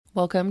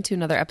Welcome to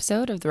another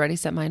episode of the Ready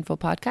Set Mindful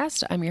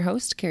podcast. I'm your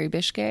host, Carrie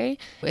Bishke.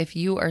 If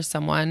you are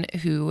someone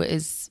who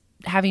is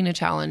having a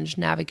challenge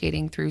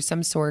navigating through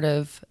some sort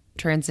of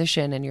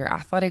transition in your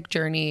athletic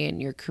journey,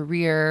 in your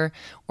career,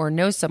 or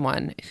know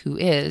someone who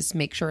is,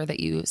 make sure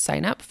that you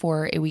sign up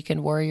for a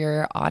Weekend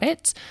Warrior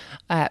audit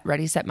at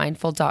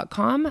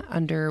readysetmindful.com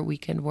under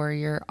Weekend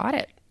Warrior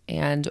audit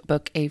and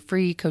book a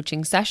free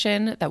coaching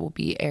session that will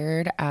be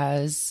aired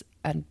as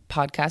a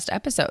podcast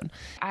episode.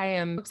 I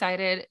am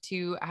excited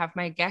to have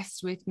my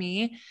guest with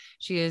me.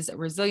 She is a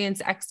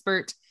resilience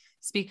expert,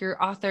 speaker,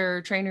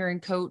 author, trainer,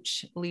 and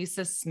coach,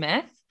 Lisa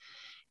Smith.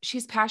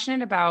 She's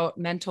passionate about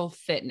mental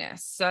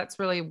fitness. So that's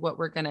really what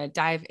we're going to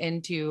dive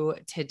into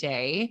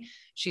today.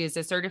 She is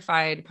a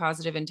certified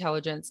positive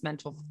intelligence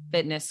mental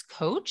fitness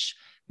coach,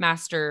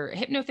 master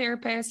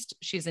hypnotherapist.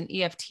 She's an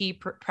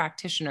EFT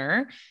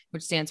practitioner,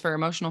 which stands for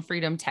emotional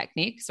freedom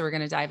technique. So we're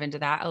going to dive into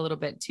that a little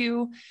bit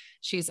too.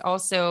 She's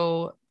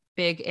also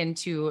big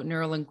into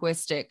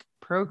neurolinguistic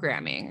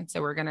programming.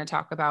 So we're going to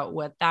talk about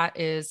what that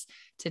is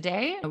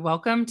today.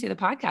 Welcome to the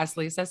podcast,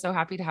 Lisa. So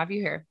happy to have you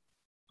here.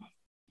 Thank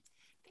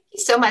you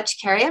so much,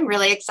 Carrie. I'm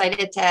really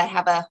excited to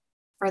have a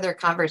further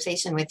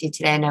conversation with you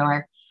today. I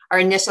know our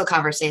initial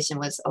conversation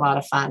was a lot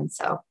of fun.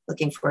 So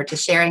looking forward to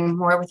sharing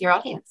more with your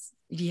audience.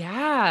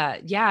 Yeah.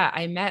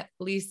 I met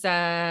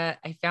Lisa.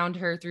 I found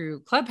her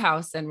through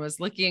Clubhouse and was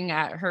looking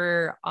at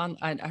her on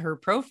her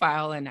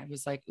profile. And I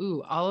was like,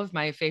 ooh, all of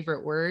my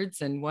favorite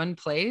words in one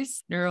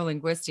place: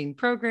 neurolinguistic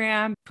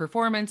program,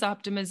 performance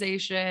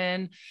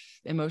optimization,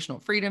 emotional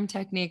freedom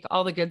technique,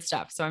 all the good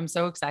stuff. So I'm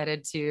so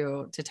excited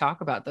to talk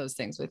about those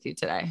things with you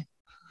today.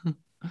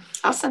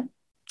 Awesome.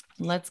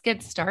 Let's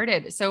get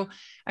started. So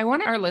I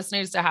want our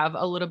listeners to have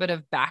a little bit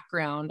of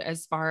background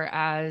as far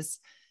as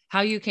how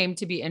you came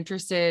to be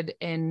interested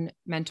in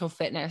mental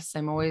fitness.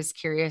 I'm always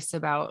curious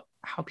about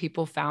how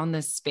people found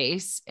this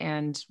space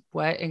and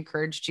what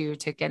encouraged you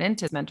to get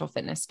into mental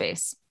fitness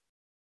space.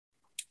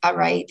 All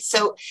right.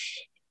 So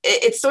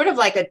it's sort of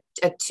like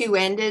a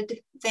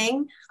two-ended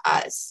thing.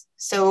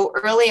 So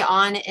early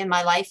on in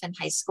my life in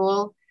high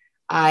school,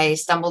 I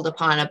stumbled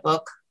upon a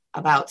book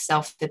about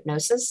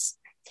self-hypnosis,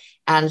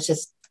 and it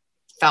just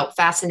felt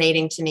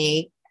fascinating to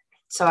me.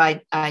 So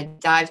I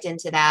dived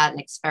into that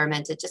and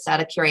experimented just out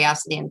of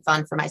curiosity and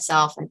fun for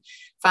myself, and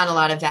found a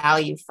lot of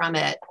value from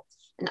it.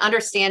 And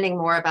understanding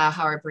more about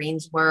how our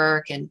brains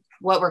work and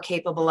what we're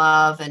capable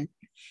of, and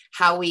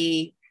how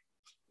we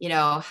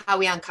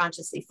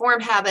unconsciously form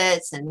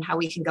habits, and how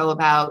we can go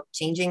about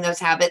changing those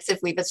habits if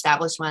we've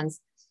established ones,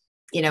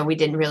 we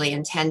didn't really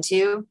intend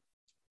to.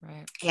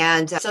 Right.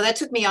 And so that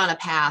took me on a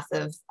path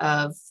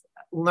of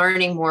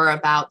learning more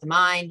about the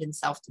mind and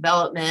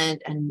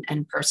self-development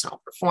and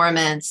personal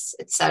performance,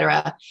 et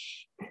cetera.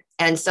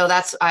 And so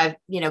I've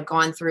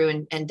gone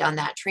through and done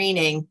that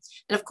training.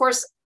 And of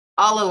course,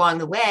 all along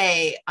the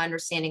way,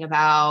 understanding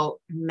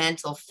about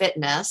mental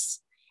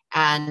fitness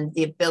and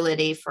the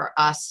ability for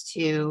us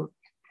to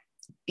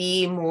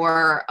be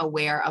more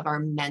aware of our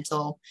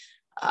mental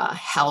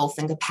health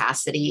and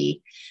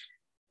capacity,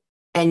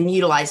 and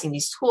utilizing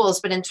these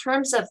tools. But in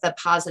terms of the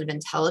positive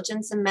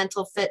intelligence and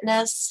mental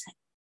fitness,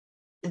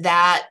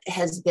 that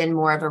has been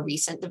more of a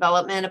recent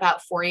development.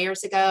 About 4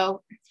 years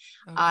ago,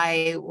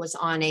 I was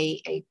on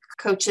a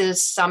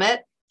coaches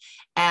summit,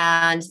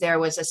 and there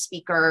was a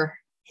speaker.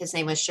 His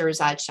name was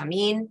Shirzad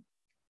Chamine,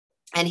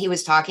 and he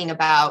was talking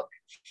about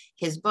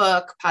his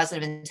book,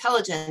 Positive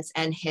Intelligence,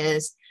 and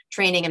his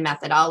training and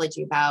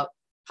methodology about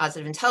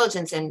positive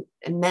intelligence and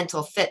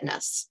mental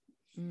fitness.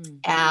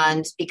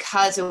 And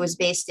because it was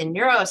based in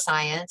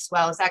neuroscience,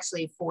 well, it's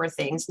actually four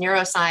things: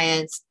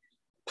 neuroscience,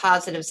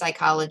 positive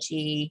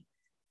psychology,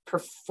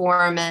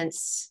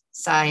 performance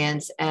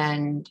science,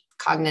 and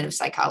cognitive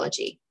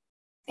psychology.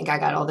 I think I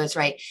got all those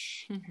right.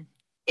 Mm-hmm.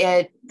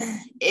 It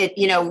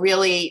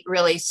really,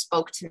 really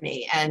spoke to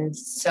me. And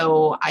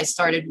so I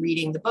started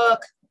reading the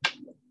book,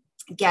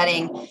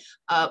 getting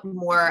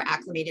more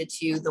acclimated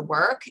to the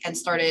work, and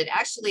started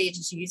actually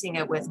just using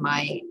it with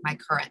my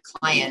current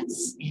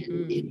clients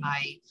in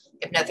my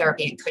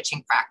hypnotherapy and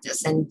coaching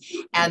practice. And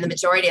the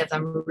majority of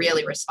them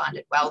really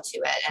responded well to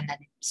it, and then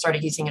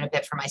started using it a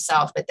bit for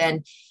myself. But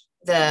then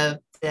the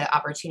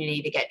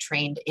opportunity to get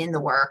trained in the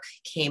work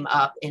came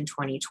up in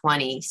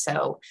 2020.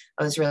 So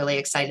I was really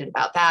excited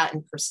about that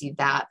and pursued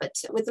that. But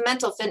with the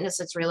mental fitness,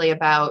 it's really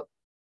about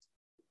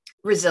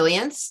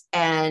resilience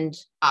and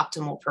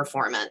optimal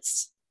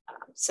performance.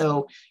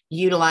 So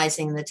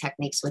utilizing the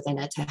techniques within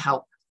it to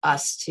help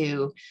us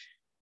to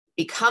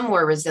become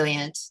more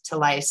resilient to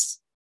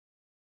life's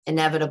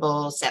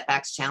inevitable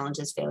setbacks,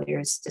 challenges,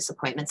 failures,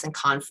 disappointments, and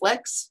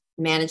conflicts,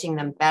 managing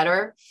them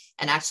better,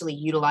 and actually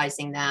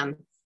utilizing them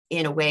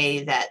in a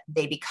way that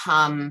they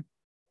become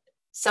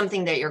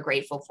something that you're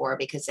grateful for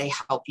because they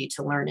help you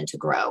to learn and to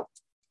grow.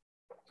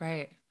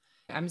 Right.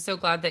 I'm so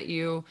glad that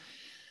you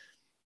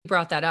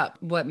brought that up,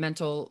 what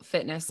mental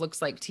fitness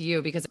looks like to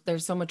you, because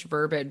there's so much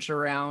verbiage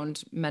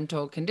around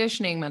mental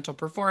conditioning, mental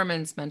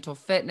performance, mental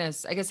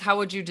fitness. I guess, how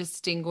would you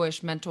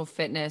distinguish mental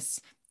fitness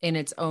in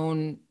its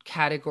own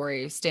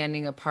category,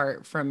 standing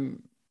apart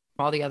from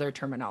all the other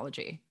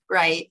terminology.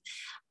 Right.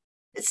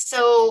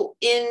 So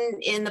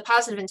in the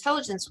positive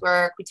intelligence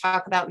work, we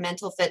talk about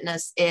mental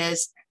fitness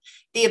is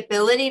the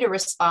ability to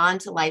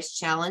respond to life's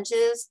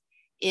challenges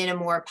in a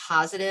more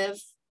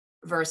positive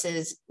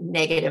versus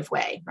negative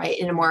way, right?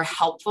 In a more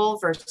helpful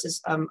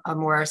versus a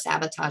more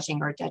sabotaging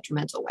or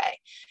detrimental way.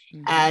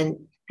 Mm-hmm. And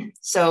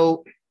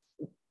so,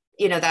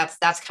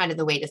 that's kind of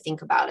the way to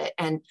think about it.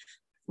 And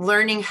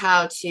learning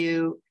how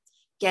to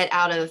get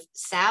out of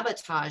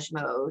sabotage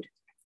mode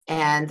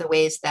and the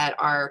ways that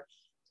our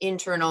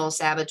internal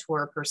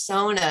saboteur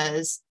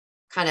personas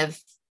kind of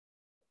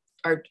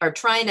are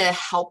trying to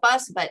help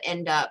us, but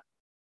end up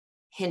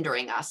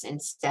hindering us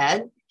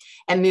instead,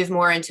 and move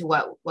more into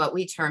what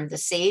we term the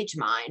sage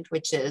mind,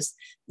 which is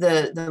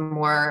the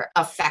more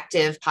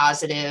effective,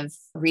 positive,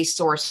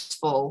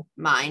 resourceful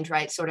mind,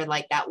 right? Sort of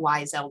like that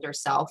wise elder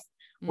self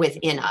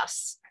within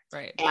us.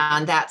 Right.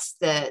 And that's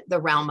the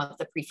realm of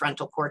the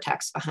prefrontal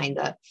cortex behind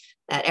that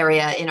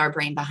area in our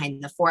brain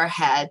behind the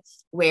forehead,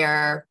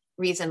 where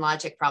reason,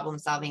 logic, problem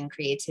solving,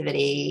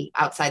 creativity,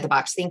 outside the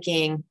box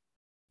thinking,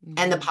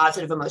 and the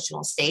positive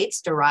emotional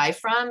states derive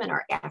from and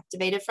are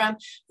activated from,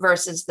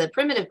 versus the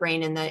primitive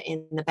brain in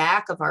the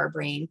back of our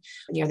brain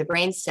near the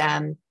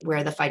brainstem,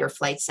 where the fight or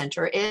flight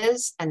center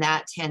is, and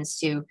that tends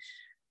to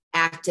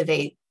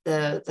activate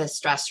the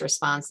stress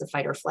response, the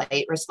fight or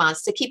flight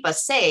response, to keep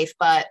us safe,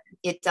 but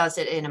it does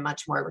it in a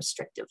much more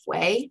restrictive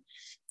way,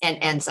 and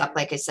ends up,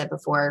 like I said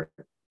before,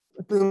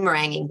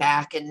 boomeranging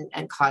back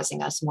and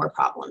causing us more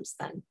problems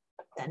than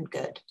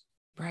good.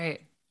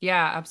 Right.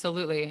 Yeah,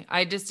 absolutely.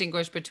 I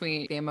distinguish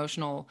between the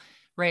emotional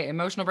brain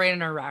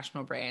and our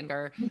rational brain,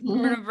 our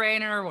primitive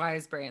brain and our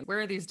wise brain. Where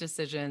are these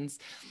decisions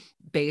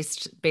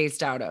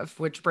based out of?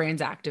 Which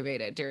brain's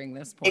activated during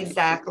this point?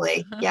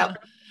 Exactly.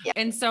 Yep.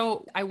 And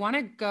so I want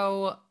to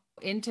go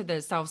into the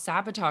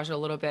self-sabotage a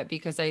little bit,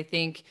 because I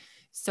think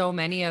so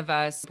many of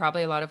us,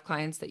 probably a lot of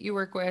clients that you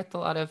work with, a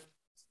lot of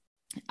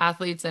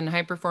athletes and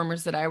high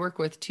performers that I work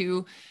with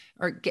too,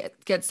 or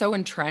get so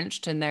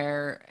entrenched in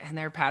their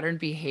pattern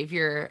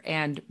behavior,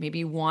 and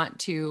maybe want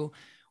to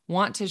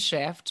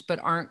shift, but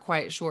aren't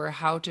quite sure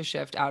how to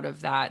shift out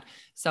of that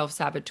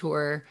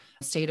self-saboteur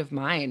state of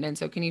mind. And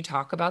so can you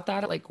talk about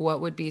that? Like,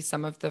 what would be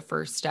some of the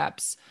first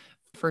steps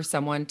for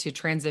someone to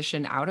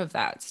transition out of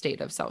that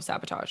state of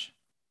self-sabotage?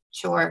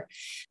 Sure.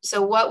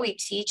 So what we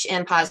teach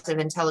in positive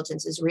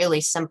intelligence is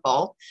really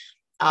simple,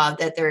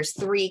 that there's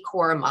 3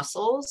 core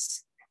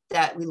muscles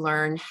that we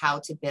learn how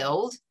to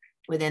build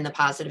within the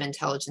positive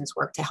intelligence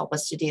work to help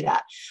us to do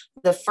that.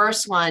 The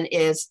first one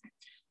is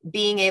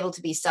being able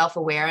to be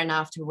self-aware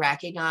enough to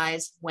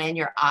recognize when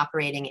you're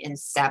operating in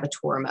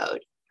saboteur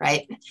mode,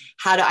 right?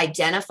 How to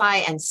identify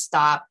and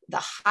stop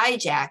the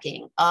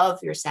hijacking of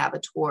your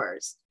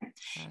saboteurs,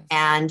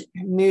 and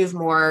move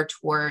more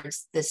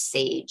towards the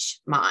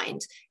sage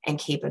mind and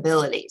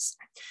capabilities.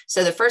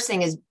 So the first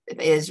thing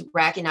is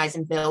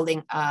recognizing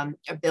building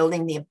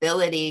the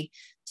ability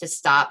to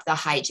stop the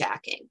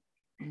hijacking.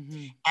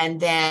 Mm-hmm. And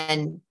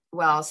then,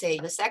 I'll say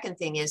the second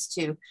thing is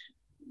to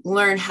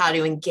learn how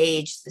to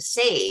engage the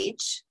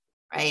sage,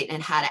 right?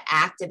 And how to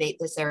activate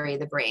this area of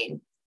the brain.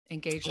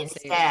 Engage the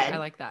sage. I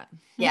like that.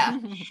 Yeah.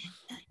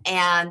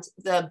 And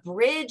the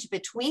bridge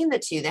between the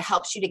two that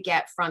helps you to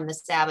get from the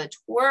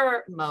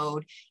saboteur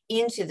mode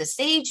into the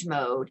sage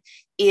mode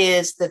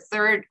is the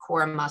third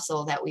core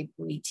muscle that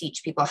we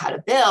teach people how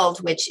to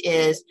build, which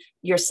is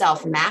your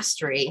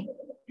self-mastery.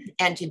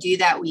 And to do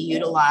that, we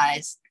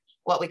utilize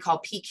what we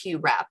call PQ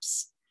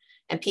reps.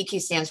 And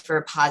PQ stands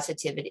for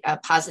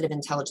positive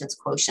intelligence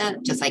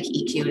quotient, just like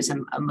EQ is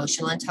an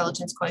emotional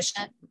intelligence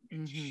quotient.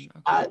 Mm-hmm.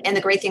 Okay. And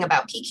the great thing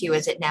about PQ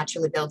is it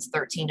naturally builds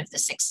 13 of the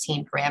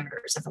 16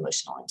 parameters of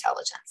emotional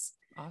intelligence.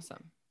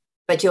 Awesome.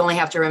 But you only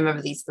have to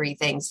remember these 3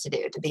 things to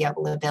do to be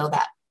able to build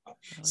that.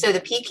 So the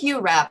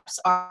PQ reps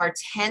are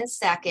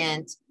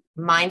 10-second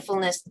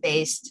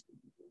mindfulness-based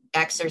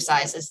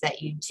exercises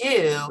that you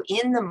do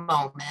in the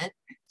moment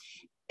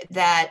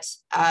that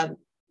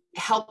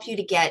help you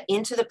to get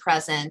into the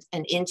present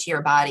and into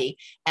your body,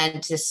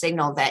 and to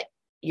signal that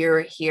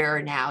you're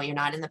here now. You're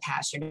not in the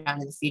past, you're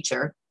not in the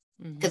future,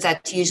 because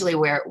that's usually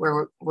where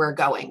we're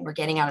going. We're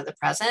getting out of the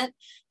present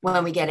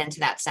when we get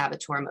into that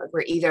saboteur mode.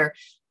 We're either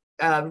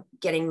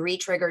getting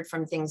re-triggered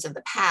from things of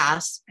the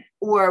past,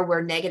 or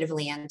we're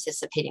negatively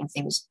anticipating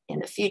things in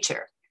the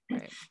future.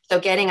 Right. So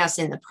getting us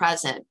in the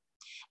present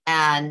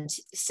and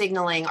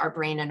signaling our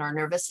brain and our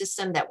nervous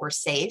system that we're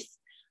safe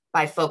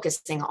by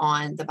focusing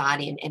on the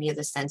body and any of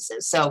the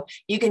senses. So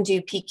you can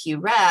do PQ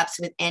reps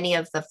with any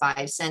of the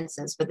 5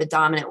 senses, but the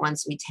dominant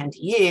ones we tend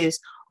to use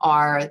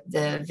are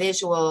the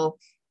visual,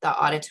 the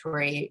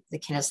auditory, the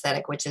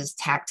kinesthetic, which is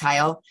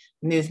tactile,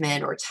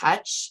 movement, or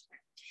touch.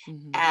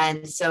 Mm-hmm.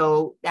 And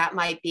so that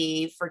might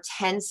be for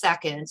 10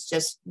 seconds,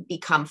 just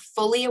become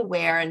fully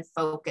aware and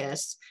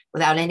focused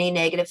without any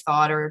negative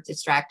thought or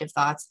distractive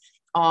thoughts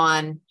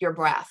on your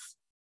breath.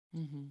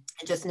 Mm-hmm.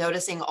 And just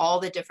noticing all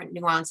the different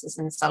nuances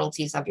and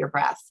subtleties of your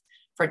breath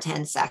for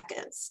 10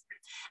 seconds.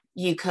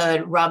 You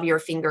could rub your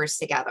fingers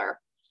together,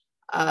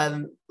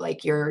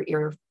 like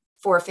your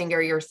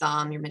forefinger, your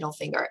thumb, your middle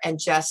finger, and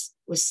just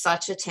with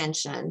such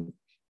attention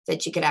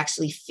that you could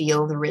actually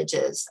feel the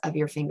ridges of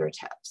your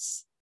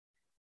fingertips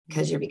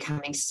because you're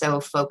becoming so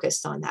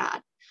focused on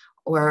that.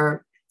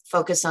 Or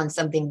focus on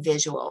something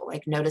visual,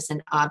 like notice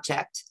an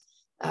object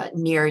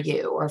near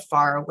you or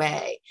far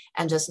away,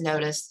 and just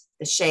notice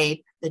the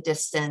shape, the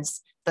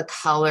distance, the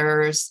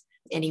colors,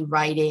 any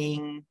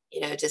writing,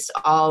 just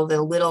all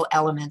the little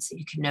elements that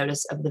you can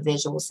notice of the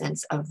visual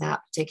sense of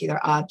that particular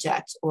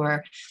object.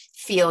 Or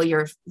feel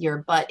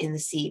your butt in the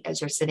seat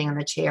as you're sitting on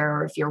the chair,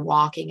 or if you're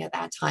walking at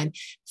that time,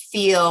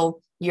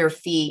 feel your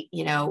feet,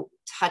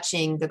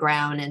 touching the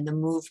ground, and the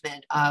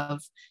movement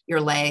of your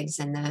legs,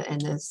 and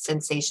the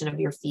sensation of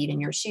your feet in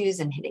your shoes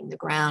and hitting the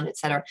ground,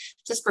 etc.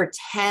 Just for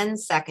 10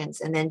 seconds,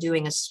 and then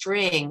doing a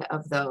string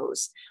of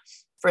those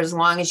for as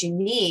long as you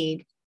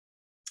need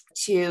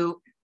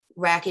to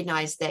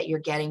recognize that you're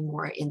getting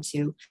more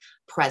into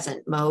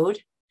present mode.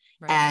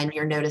 Right. And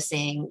you're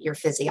noticing your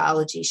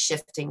physiology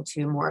shifting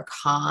to more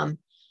calm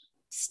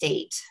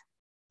state.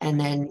 And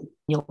then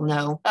you'll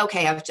know,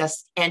 okay, I've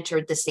just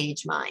entered the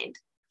sage mind.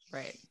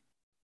 Right.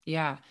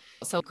 Yeah.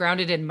 So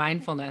grounded in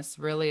mindfulness,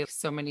 really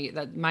so many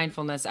that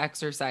mindfulness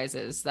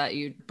exercises that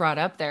you brought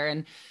up there,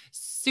 and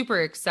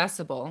super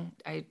accessible.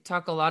 I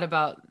talk a lot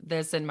about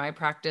this in my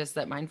practice,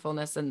 that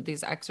mindfulness and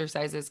these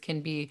exercises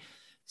can be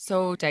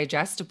so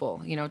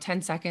digestible.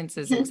 10 seconds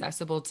is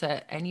accessible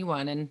to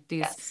anyone. And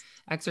these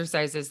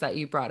exercises that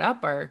you brought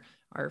up are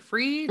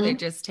free. They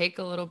just take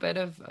a little bit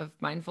of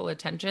mindful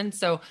attention.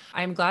 So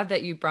I'm glad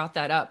that you brought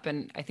that up.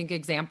 And I think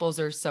examples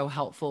are so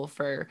helpful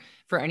for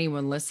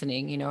anyone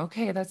listening,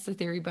 okay, that's the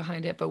theory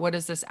behind it, but what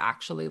does this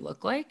actually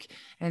look like?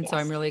 And so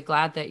I'm really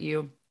glad that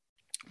you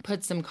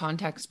put some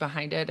context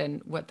behind it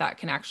and what that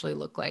can actually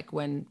look like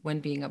when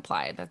being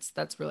applied.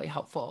 That's really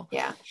helpful.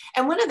 Yeah.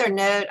 And one other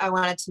note I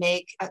wanted to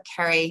make,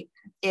 Carrie,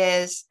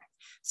 is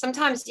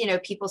sometimes,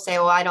 people say,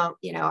 well, I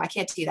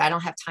can't do that. I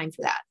don't have time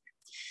for that.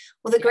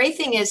 Well, the great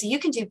thing is you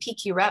can do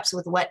PQ reps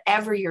with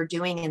whatever you're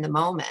doing in the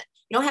moment.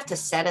 You don't have to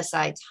set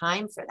aside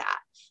time for that.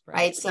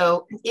 Right.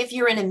 So if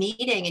you're in a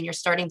meeting and you're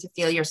starting to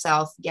feel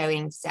yourself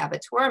going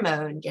saboteur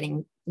mode and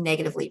getting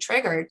negatively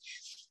triggered,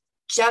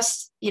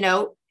 just,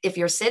 if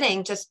you're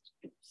sitting, just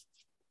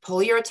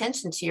pull your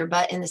attention to your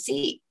butt in the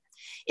seat.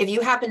 If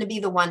you happen to be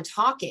the one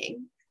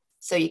talking,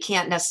 so you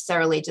can't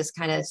necessarily just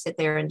kind of sit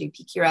there and do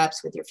PQ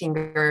reps with your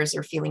fingers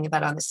or feeling your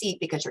butt on the seat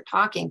because you're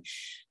talking,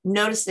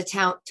 notice the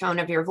tone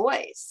of your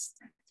voice.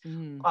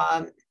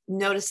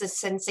 Notice the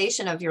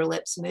sensation of your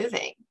lips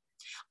moving.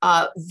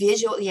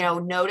 Visual,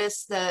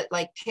 notice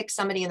pick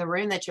somebody in the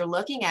room that you're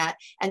looking at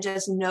and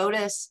just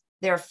notice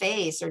their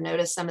face, or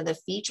notice some of the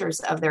features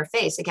of their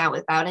face, again,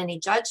 without any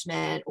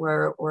judgment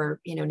or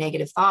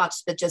negative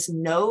thoughts, but just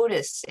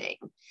noticing.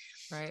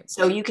 Right.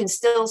 So you can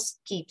still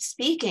keep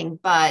speaking,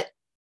 but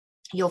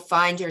you'll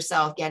find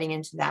yourself getting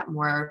into that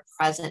more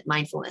present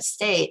mindfulness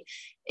state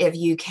if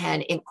you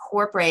can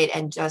incorporate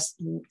and just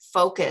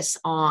focus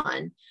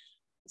on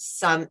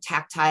some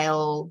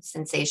tactile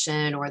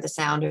sensation or the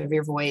sound of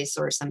your voice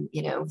or some,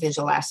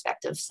 visual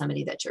aspect of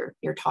somebody that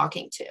you're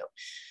talking to.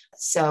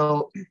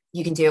 So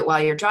you can do it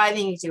while you're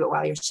driving, you can do it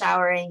while you're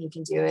showering, you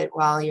can do it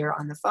while you're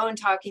on the phone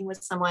talking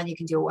with someone, you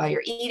can do it while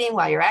you're eating,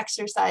 while you're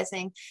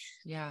exercising.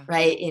 Yeah.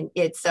 Right.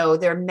 And so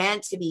they're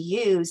meant to be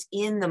used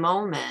in the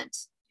moment,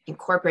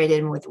 incorporated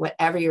in with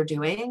whatever you're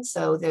doing,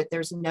 so that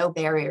there's no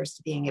barriers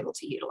to being able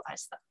to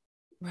utilize them.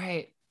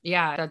 Right.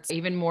 Yeah. That's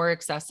even more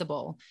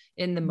accessible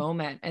in the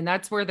moment. And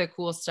that's where the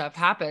cool stuff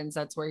happens.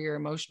 That's where your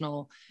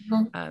emotional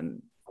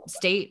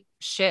state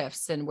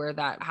shifts, and where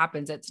that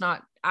happens. It's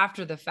not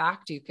after the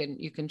fact. You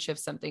can shift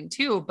something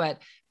too, but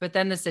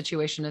then the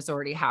situation has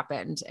already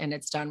happened and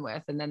it's done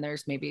with. And then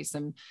there's maybe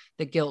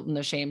the guilt and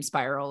the shame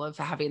spiral of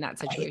having that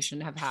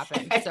situation have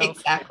happened. So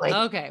exactly.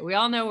 Okay. We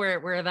all know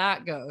where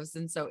that goes.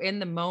 And so in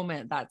the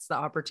moment, that's the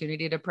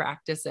opportunity to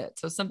practice it.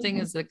 So something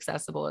as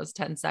accessible as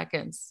 10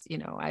 seconds,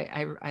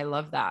 I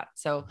love that.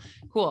 So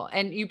cool.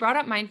 And you brought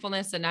up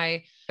mindfulness, and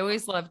I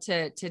always love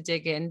to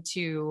dig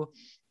into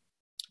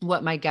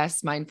what my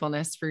guest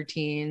mindfulness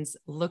routines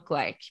look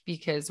like,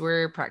 because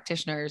we're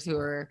practitioners who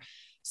are,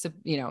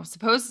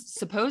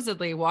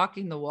 supposedly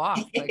walking the walk.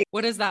 Like,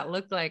 what does that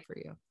look like for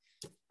you?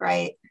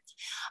 Right.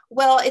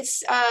 Well,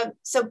 it's,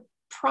 so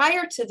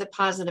prior to the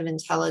positive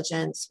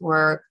intelligence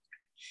work,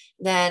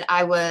 then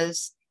I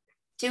was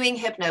doing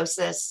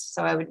hypnosis.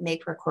 So I would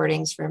make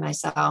recordings for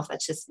myself.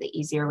 That's just the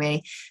easier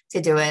way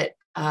to do it,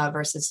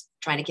 versus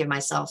trying to give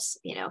myself,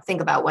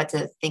 think about what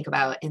to think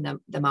about in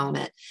the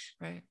moment.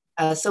 Right.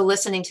 So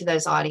listening to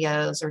those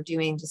audios, or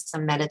doing just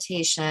some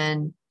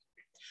meditation,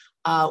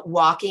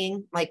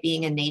 walking, like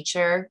being in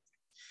nature,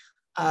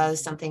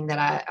 something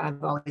that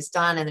I've always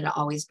done. And it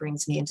always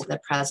brings me into the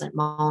present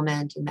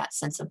moment and that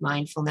sense of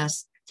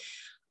mindfulness.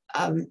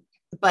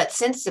 But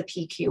since the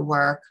PQ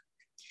work,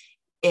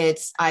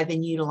 I've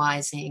been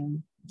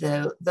utilizing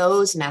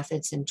those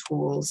methods and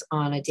tools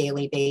on a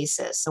daily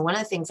basis. So one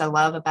of the things I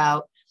love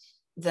about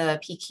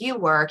the PQ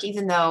work,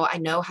 even though I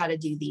know how to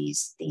do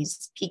these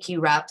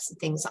PQ reps and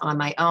things on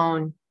my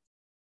own,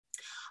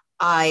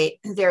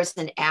 there's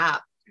an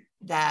app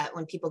that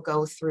when people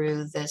go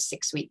through the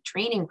 6-week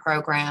training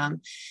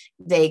program,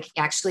 they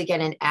actually get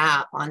an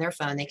app on their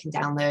phone they can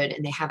download,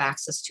 and they have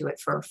access to it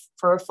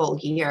for a full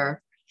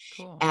year.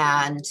 Cool.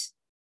 And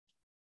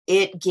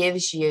it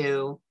gives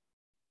you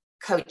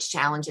coach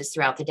challenges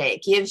throughout the day.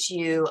 It gives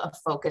you a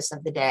focus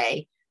of the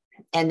day.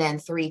 And then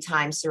 3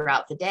 times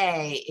throughout the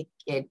day,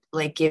 it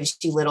like gives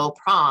you little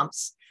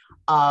prompts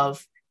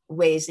of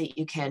ways that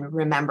you can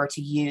remember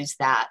to use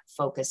that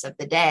focus of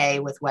the day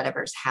with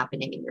whatever's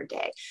happening in your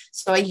day.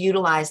 So I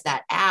utilize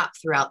that app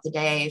throughout the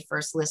day,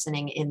 first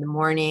listening in the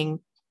morning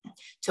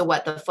to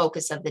what the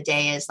focus of the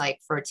day is. Like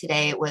for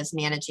today, it was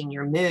managing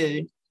your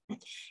mood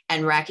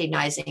and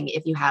recognizing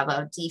if you have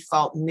a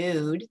default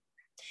mood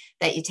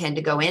that you tend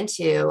to go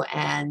into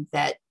and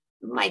that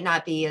might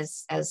not be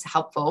as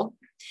helpful.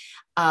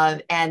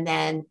 And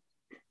then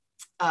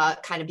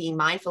kind of being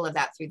mindful of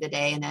that through the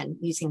day, and then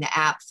using the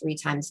app 3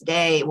 times a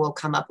day will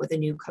come up with a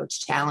new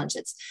coach challenge.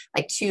 It's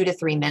like 2 to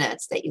 3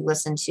 minutes that you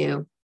listen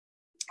to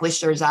with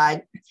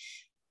Shirzad,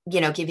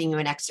 giving you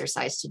an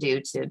exercise to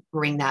do to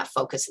bring that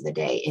focus of the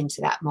day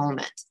into that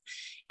moment.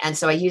 And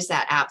so I use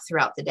that app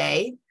throughout the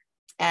day.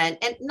 And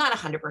not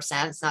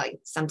 100%. It's not like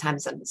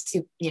sometimes I'm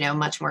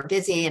much more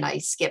busy and I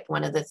skip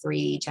one of the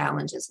 3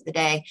 challenges of the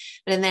day.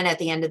 And then at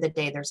the end of the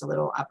day, there's a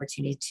little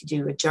opportunity to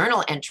do a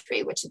journal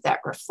entry, which is that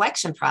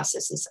reflection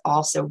process is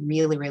also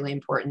really, really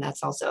important.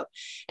 That's also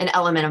an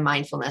element of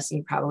mindfulness. And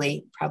you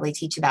probably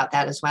teach about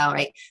that as well,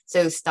 right?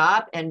 So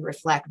stop and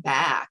reflect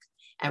back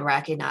and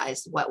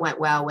recognize what went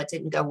well, what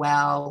didn't go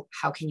well.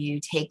 How can you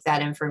take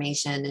that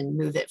information and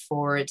move it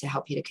forward to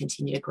help you to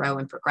continue to grow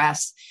and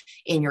progress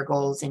in your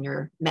goals and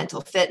your mental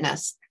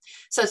fitness?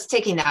 So it's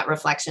taking that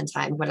reflection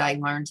time. What I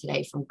learned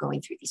today from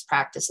going through these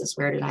practices,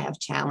 where did I have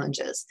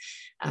challenges,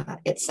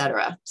 et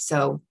cetera.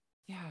 So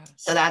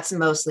that's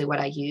mostly what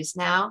I use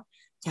now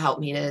to help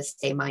me to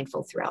stay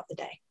mindful throughout the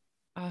day.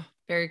 Oh,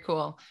 very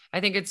cool.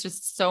 I think it's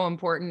just so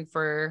important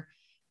for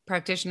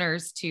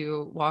practitioners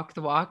to walk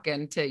the walk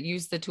and to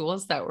use the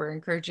tools that we're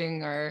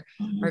encouraging our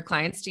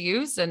clients to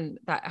use. And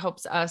that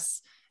helps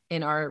us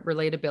in our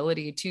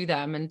relatability to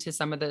them and to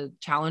some of the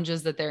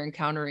challenges that they're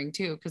encountering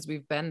too, because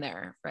we've been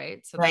there.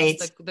 Right. So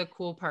that's the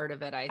cool part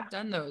of it. I've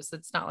done those.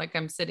 It's not like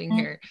I'm sitting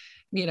here,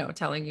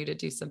 telling you to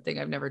do something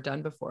I've never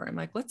done before. I'm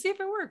like, let's see if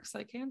it works.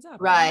 Like hands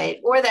up. Right.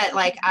 Or that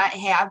like,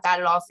 I've got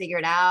it all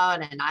figured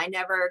out and I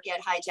never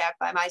get hijacked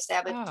by my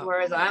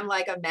saboteurs. I'm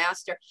like a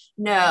master.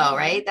 No,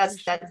 right.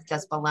 That's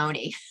just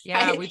baloney.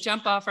 Yeah. Right? We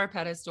jump off our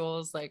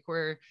pedestals. Like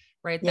we're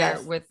right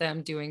there with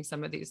them doing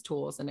some of these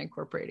tools and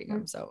incorporating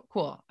them. So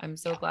cool. I'm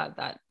so glad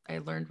that I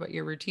learned what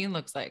your routine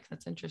looks like.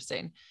 That's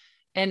interesting.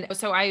 And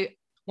so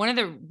one of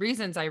the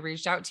reasons I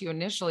reached out to you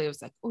initially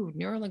was like, oh,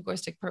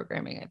 neuro-linguistic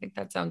programming. I think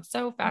that sounds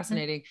so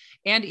fascinating.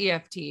 And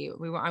EFT.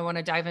 I want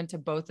to dive into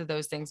both of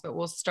those things, but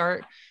we'll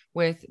start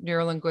with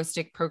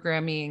neuro-linguistic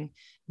programming,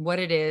 what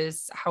it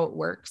is, how it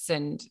works,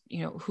 and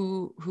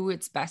who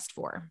it's best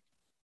for.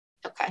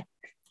 Okay.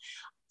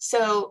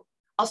 So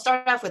I'll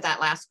start off with that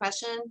last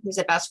question. Who's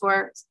it best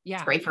for? Yeah.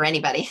 It's great for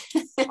anybody.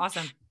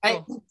 Awesome.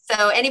 Right. Cool.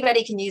 So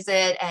anybody can use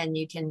it, and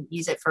you can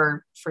use it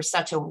for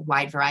such a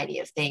wide variety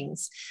of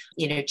things,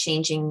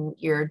 changing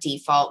your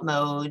default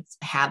modes,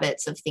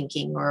 habits of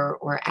thinking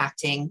or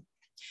acting,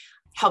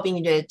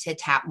 helping you to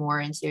tap more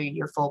into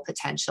your full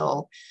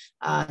potential,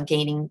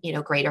 gaining,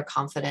 greater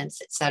confidence,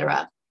 et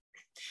cetera.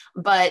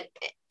 But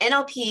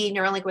NLP,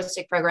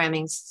 neuro-linguistic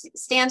programming,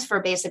 stands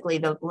for basically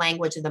the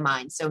language of the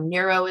mind. So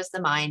neuro is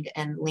the mind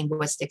and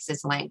linguistics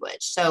is language.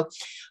 So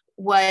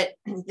what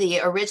the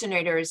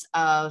originators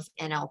of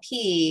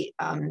NLP,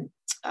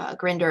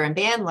 Grinder and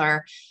Bandler,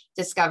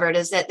 discovered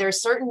is that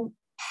there's certain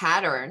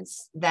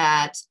patterns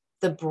that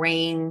the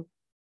brain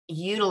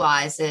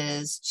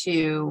utilizes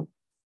to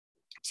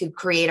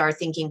create our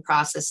thinking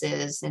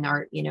processes and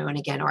our, and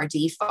again, our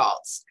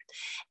defaults.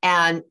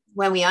 And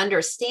when we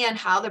understand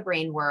how the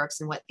brain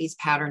works and what these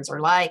patterns are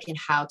like and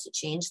how to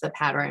change the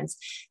patterns,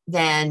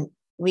 then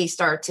we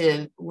start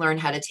to learn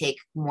how to take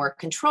more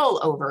control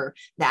over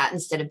that.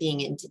 Instead of being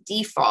into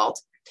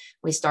default,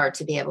 we start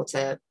to be able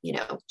to,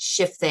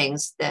 shift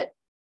things that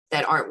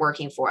aren't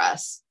working for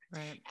us.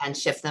 Right. And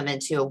shift them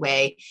into a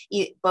way,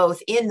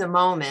 both in the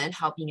moment,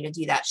 helping you to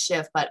do that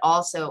shift, but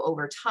also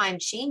over time,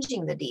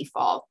 changing the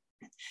default.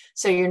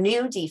 So your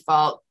new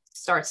default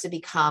starts to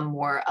become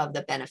more of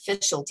the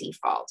beneficial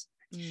default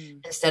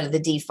instead of the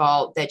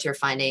default that you're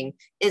finding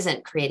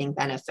isn't creating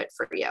benefit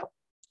for you,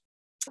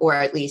 or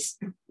at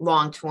least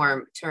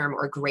long-term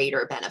or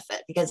greater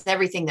benefit, because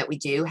everything that we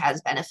do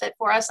has benefit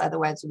for us.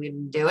 Otherwise we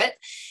wouldn't do it.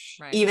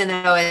 Right. Even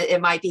though it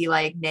might be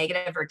like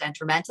negative or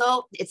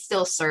detrimental, it's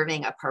still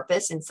serving a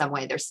purpose in some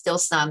way. There's still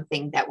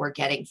something that we're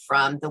getting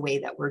from the way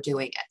that we're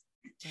doing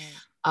it.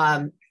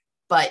 Right.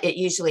 But it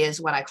usually is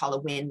what I call a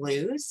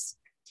win-lose.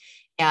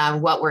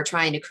 And what we're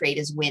trying to create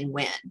is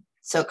win-win.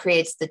 So it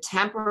creates the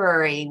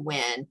temporary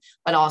win,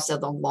 but also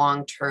the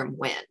long-term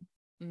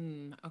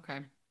win. Okay.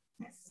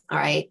 All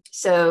right.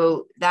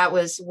 So that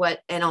was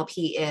what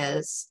NLP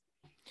is.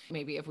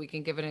 Maybe if we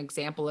can give an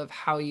example of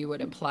how you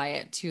would apply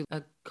it to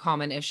a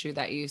common issue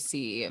that you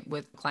see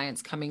with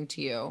clients coming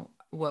to you,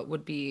 what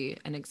would be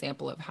an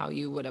example of how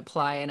you would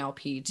apply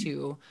NLP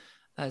to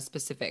a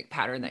specific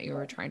pattern that you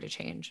were trying to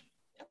change?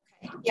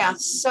 Yeah.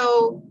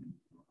 So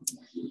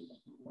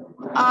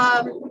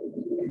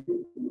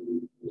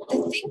the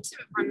thing to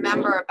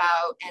remember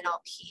about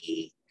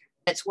NLP,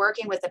 it's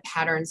working with the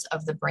patterns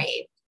of the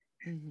brain.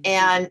 Mm-hmm.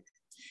 And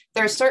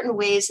there are certain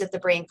ways that the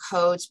brain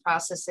codes,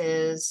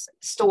 processes,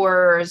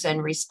 stores,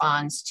 and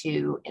responds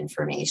to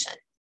information.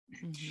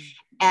 Mm-hmm.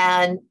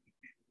 And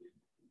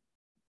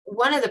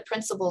one of the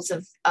principles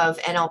of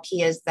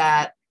NLP is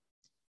that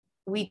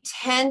we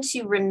tend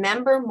to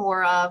remember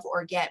more of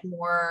or get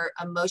more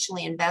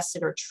emotionally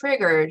invested or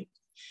triggered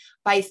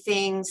by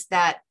things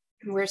that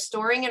we're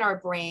storing in our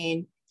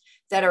brain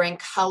that are in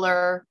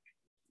color,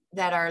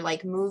 that are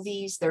like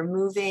movies, they're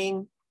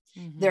moving,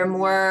 mm-hmm. they're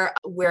more,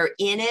 we're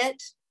in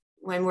it.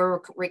 When we're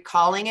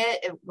recalling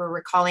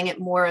it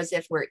more as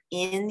if we're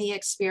in the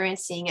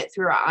experience, seeing it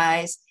through our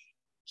eyes,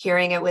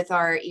 hearing it with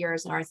our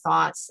ears and our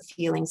thoughts,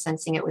 feeling,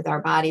 sensing it with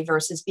our body,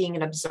 versus being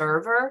an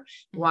observer,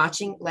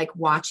 watching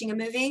a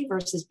movie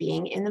versus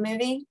being in the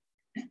movie.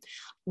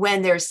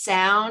 When there's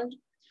sound,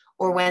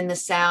 or when the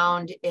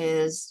sound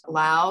is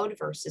loud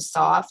versus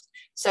soft.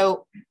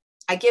 So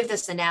I give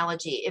this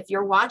analogy. If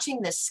you're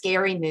watching this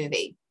scary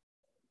movie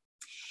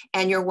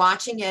and you're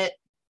watching it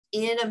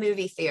in a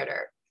movie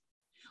theater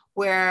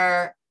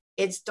where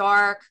it's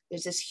dark,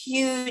 there's this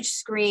huge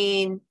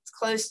screen, it's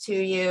close to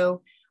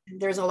you,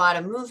 there's a lot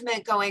of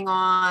movement going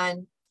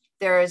on,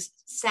 there's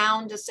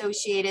sound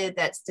associated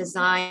that's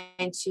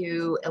designed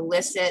to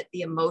elicit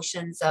the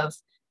emotions of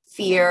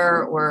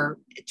fear or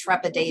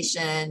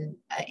trepidation,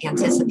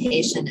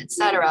 anticipation,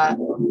 etc.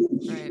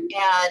 Right.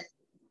 And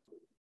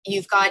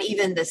you've got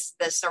even the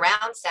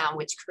surround sound,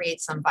 which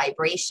creates some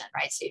vibration,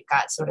 right? So you've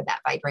got sort of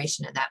that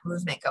vibration and that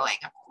movement going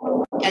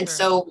on. And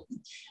so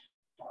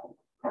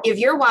if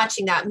you're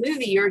watching that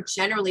movie, you're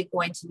generally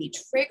going to be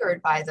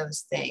triggered by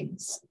those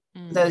things,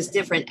 those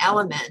different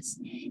elements,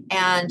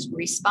 and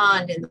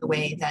respond in the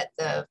way that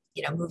the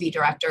movie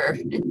director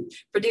and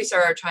producer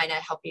are trying to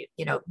help you,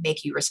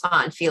 make you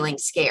respond, feeling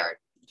scared.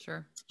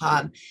 Sure.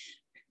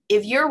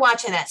 If you're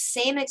watching that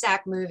same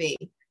exact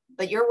movie,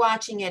 but you're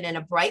watching it in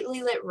a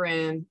brightly lit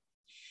room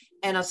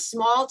and a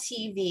small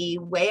TV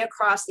way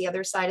across the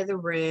other side of the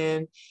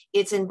room,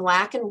 it's in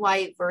black and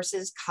white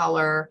versus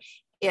color.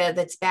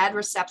 That's bad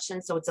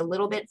reception, so it's a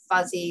little bit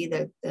fuzzy.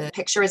 The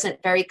picture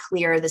isn't very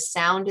clear. The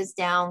sound is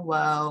down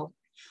low,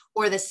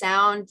 or the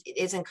sound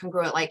isn't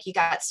congruent, like you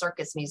got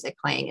circus music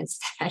playing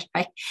instead,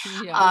 right?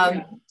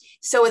 Yeah.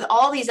 So with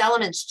all these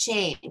elements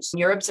change,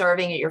 you're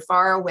observing it, you're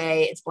far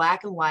away, it's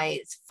black and white,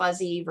 it's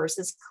fuzzy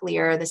versus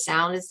clear, the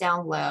sound is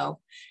down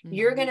low. Mm-hmm.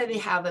 You're going to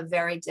have a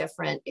very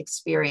different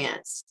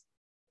experience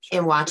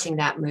in watching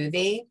that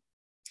movie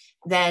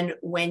than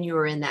when you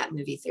were in that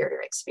movie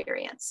theater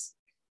experience.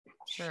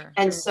 Sure.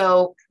 And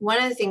so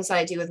one of the things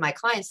I do with my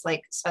clients,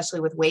 like especially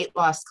with weight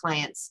loss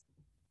clients,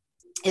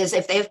 is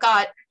if they've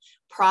got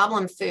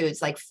problem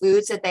foods, like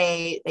foods that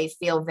they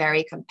feel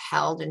very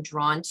compelled and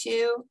drawn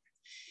to,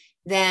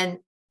 then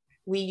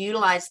we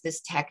utilize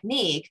this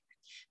technique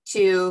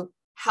to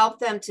help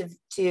them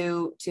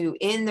to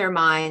in their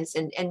minds.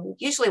 And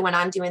usually when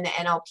I'm doing the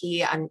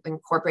NLP, I'm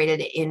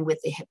incorporated in with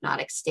the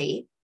hypnotic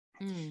state.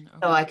 Okay.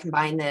 So I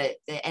combine the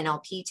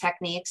NLP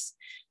techniques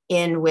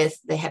in with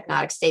the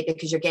hypnotic state,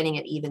 because you're getting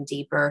it even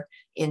deeper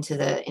into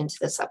the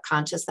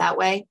subconscious that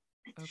way.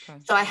 Okay.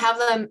 So I have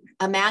them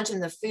imagine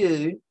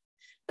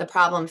the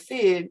problem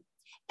food,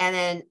 and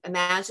then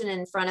imagine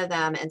in front of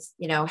them and,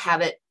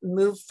 have it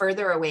move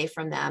further away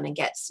from them and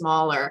get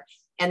smaller,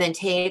 and then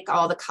take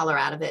all the color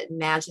out of it.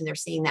 Imagine they're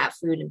seeing that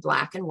food in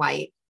black and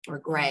white or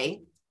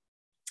gray,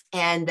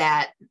 and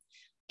that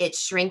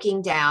it's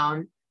shrinking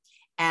down,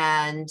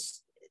 and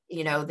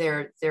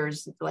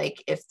there's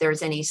like, if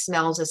there's any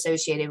smells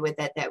associated with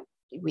it, that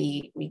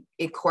we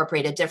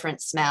incorporate a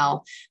different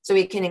smell. So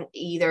we can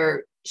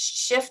either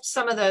shift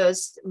some of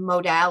those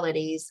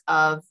modalities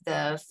of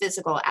the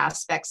physical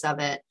aspects of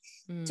it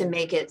to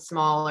make it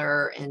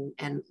smaller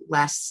and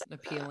less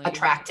appealing,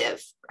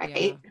 attractive,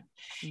 right?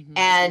 Yeah.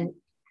 Mm-hmm.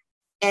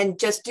 And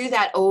just do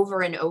that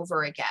over and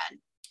over again,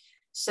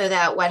 so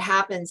that what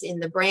happens in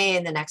the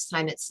brain the next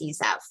time it sees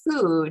that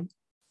food,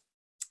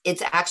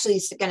 it's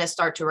actually going to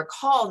start to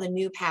recall the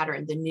new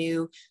pattern, the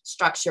new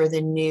structure, the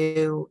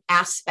new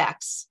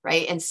aspects,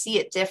 right? And see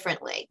it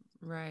differently.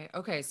 Right.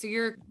 Okay. So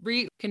you're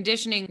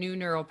reconditioning new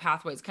neural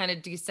pathways, kind of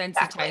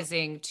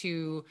desensitizing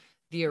to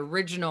the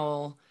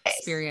original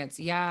experience.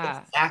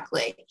 Yeah.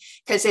 Exactly.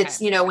 Because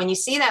it's, when you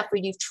see that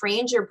food, you've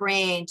trained your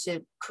brain to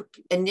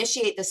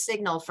initiate the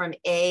signal from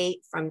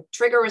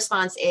trigger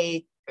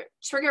A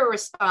to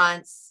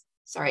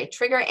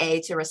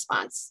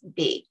response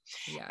B.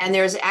 Yeah. And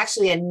there's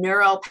actually a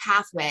neural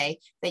pathway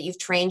that you've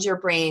trained your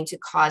brain to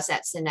cause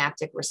that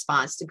synaptic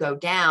response to go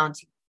down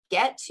to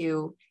get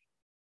to,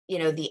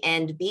 the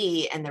end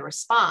B and the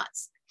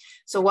response.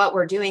 So what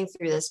we're doing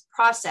through this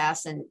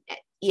process, and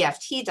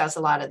EFT does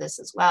a lot of this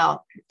as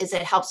well, is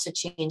it helps to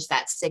change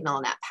that signal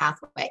in that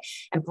pathway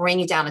and bring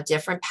you down a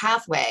different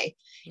pathway.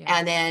 Yeah.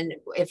 And then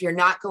if you're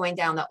not going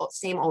down the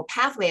same old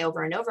pathway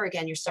over and over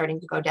again, you're starting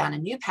to go down a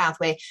new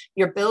pathway.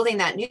 You're building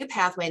that new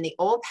pathway, and the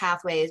old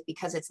pathway is,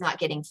 because it's not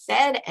getting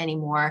fed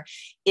anymore,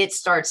 it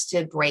starts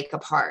to break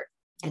apart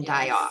and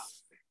die off.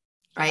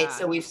 Right. Yeah.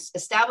 So we've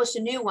established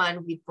a new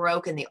one. We've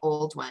broken the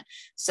old one,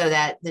 so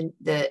that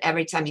the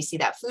every time you see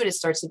that food, it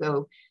starts to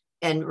go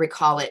and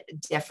recall it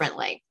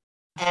differently.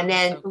 And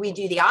then we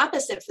do the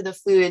opposite for the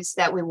foods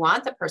that we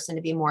want the person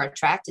to be more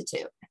attracted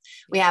to.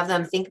 We have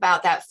them think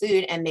about that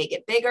food and make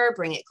it bigger,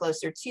 bring it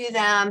closer to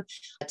them,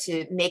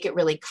 to make it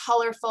really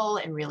colorful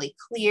and really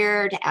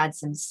clear, to add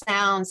some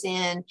sounds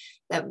in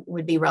that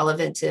would be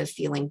relevant to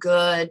feeling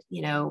good,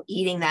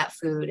 eating that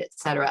food,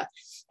 etc.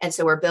 And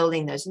so we're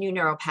building those new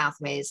neural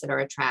pathways that are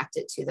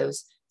attracted to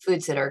those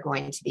foods that are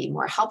going to be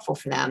more helpful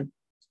for them.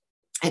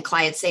 And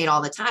clients say it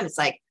all the time. It's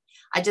like,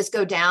 I just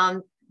go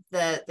down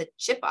the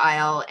chip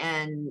aisle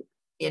and,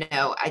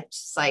 I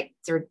just like,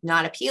 they're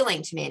not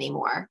appealing to me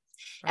anymore.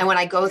 Right. And when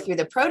I go through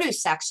the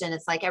produce section,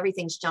 it's like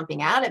everything's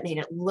jumping out at me,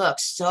 and it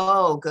looks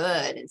so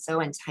good and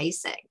so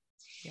enticing.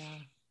 Yeah.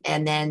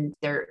 And then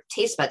their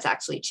taste buds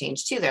actually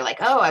change too. They're like,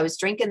 oh, I was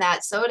drinking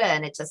that soda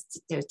and it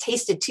just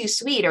tasted too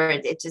sweet, or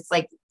it just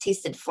like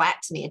tasted flat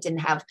to me. It didn't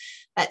have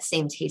that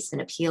same taste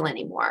and appeal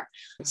anymore.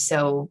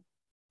 So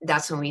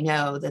that's when we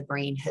know the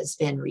brain has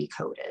been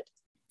recoded.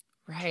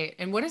 Right.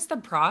 And what is the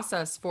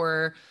process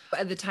for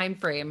the time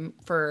frame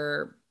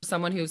for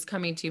someone who's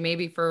coming to you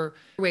maybe for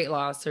weight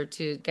loss or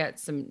to get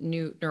some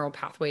new neural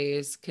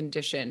pathways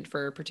conditioned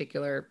for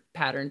particular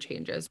pattern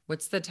changes?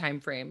 What's the time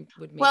frame?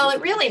 Well,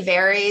 it really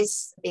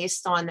varies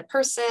based on the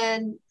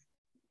person,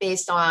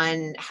 based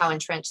on how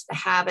entrenched the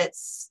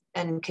habits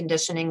and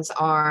conditionings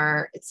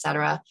are, et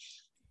cetera.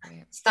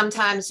 Right.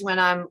 Sometimes when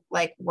I'm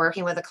like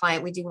working with a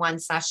client, we do one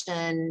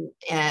session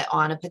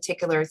on a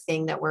particular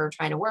thing that we're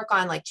trying to work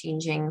on, like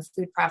changing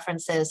food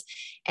preferences.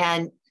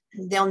 And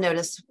they'll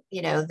notice,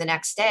 the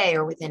next day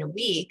or within a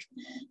week,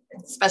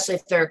 especially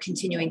if they're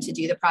continuing to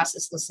do the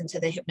process, listen to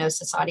the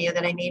hypnosis audio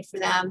that I made for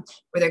them,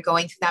 where they're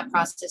going through that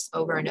process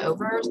over and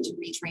over to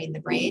retrain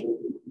the brain.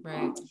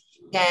 Right.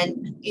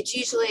 Then it's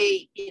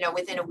usually,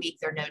 within a week,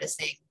 they're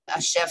noticing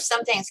a shift.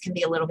 Some things can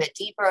be a little bit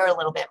deeper, a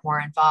little bit more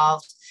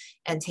involved,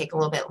 and take a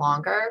little bit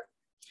longer.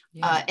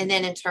 Yeah. And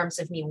then in terms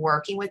of me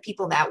working with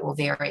people, that will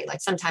vary.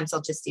 Like sometimes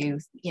I'll just do,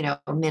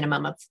 a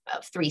minimum of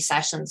 3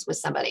 sessions with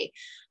somebody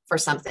for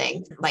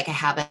something like a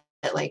habit,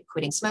 like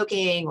quitting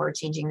smoking or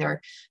changing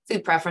their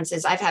food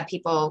preferences. I've had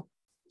people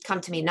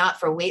come to me not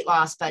for weight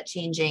loss, but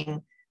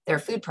changing their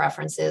food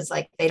preferences.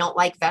 Like they don't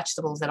like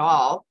vegetables at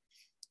all,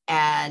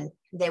 and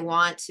they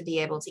want to be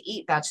able to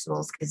eat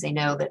vegetables because they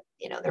know that,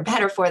 they're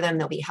better for them,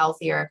 they'll be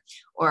healthier,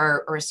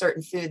 or a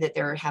certain food that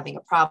they're having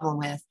a problem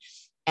with.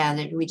 And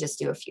then we just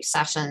do a few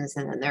sessions,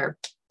 and then they're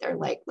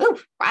like, oh,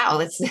 wow,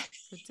 it's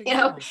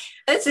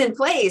in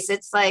place.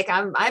 It's like,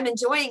 I'm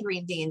enjoying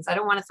green beans. I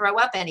don't want to throw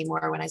up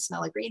anymore when I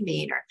smell a green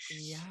bean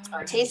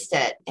or taste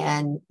it.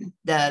 And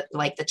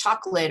the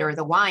chocolate or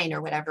the wine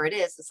or whatever it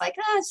is, it's like,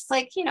 it's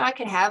like, I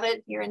could have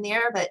it here and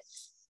there, but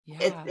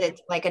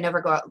it's like I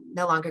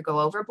no longer go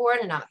overboard,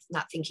 and I'm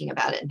not thinking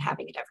about it and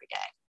having it every day.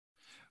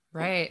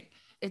 Right.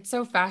 It's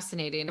so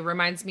fascinating. It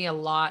reminds me a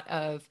lot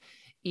of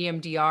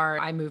EMDR,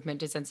 eye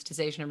movement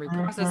desensitization and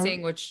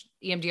reprocessing, which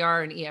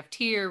EMDR and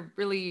EFT are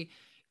really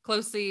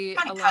closely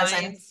aligned.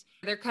 Cousins.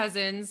 They're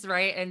cousins,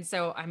 right? And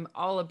so I'm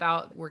all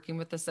about working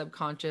with the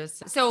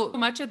subconscious. So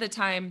much of the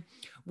time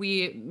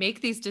we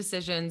make these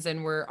decisions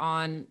and we're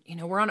on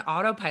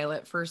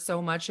autopilot for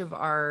so much of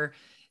our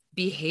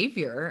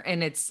behavior,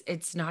 and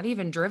it's not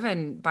even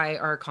driven by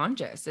our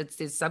conscious. It's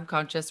these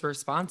subconscious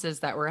responses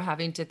that we're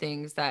having to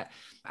things that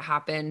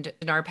happened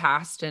in our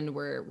past, and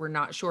we're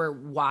not sure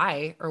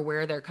why or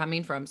where they're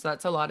coming from. So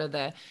that's a lot of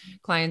the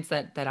clients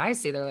that I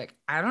see. They're like,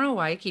 I don't know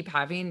why I keep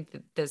having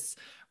this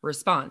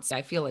response.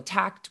 I feel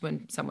attacked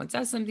when someone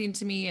says something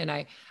to me, and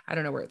I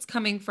don't know where it's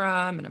coming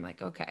from. And I'm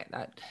like, okay,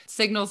 that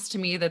signals to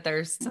me that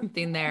there's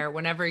something there.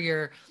 Whenever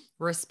your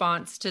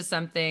response to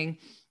something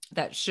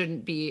that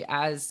shouldn't be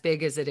as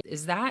big as it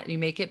is, that you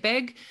make it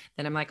big,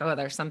 then I'm like, oh,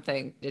 there's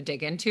something to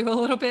dig into a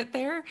little bit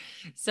there.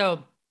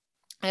 So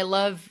I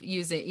love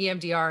using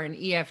EMDR and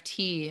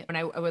EFT. And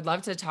I would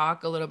love to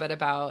talk a little bit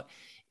about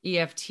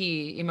EFT,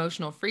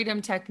 emotional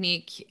freedom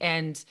technique.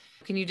 And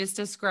can you just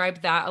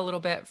describe that a little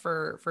bit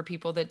for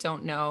people that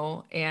don't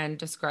know, and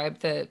describe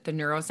the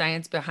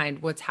neuroscience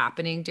behind what's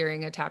happening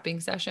during a tapping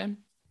session?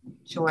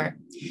 Sure.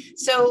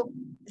 So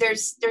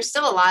there's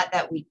still a lot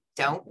that we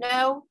don't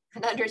know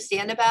and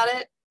understand about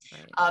it,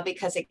 right.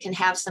 Because it can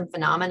have some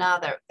phenomena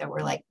that we're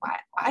like,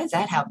 why is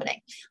that happening?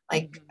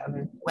 Like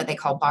what they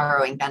call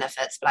borrowing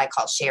benefits, but I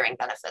call sharing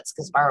benefits,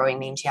 because borrowing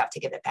means you have to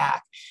give it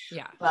back.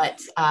 Yeah. But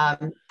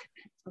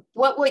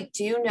what we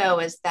do know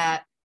is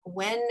that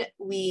when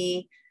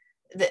the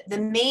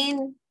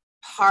main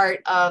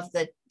part of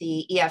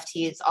the EFT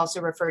is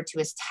also referred to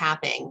as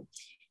tapping,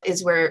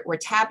 is where we're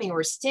tapping,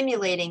 we're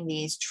stimulating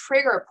these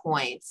trigger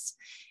points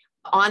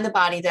on the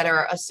body that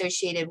are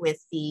associated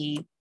with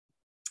the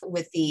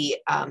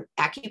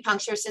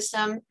acupuncture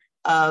system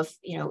of,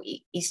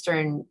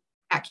 Eastern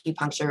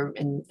acupuncture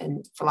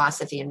and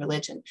philosophy and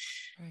religion.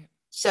 Right.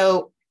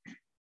 So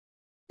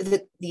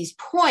these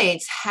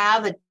points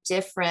have a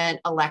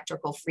different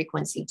electrical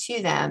frequency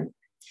to them.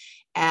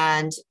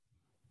 And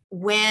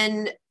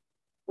when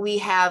we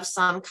have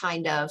some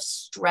kind of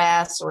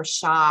stress or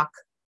shock,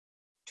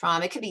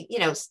 trauma, it could be,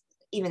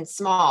 even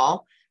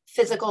small,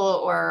 physical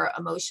or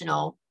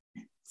emotional,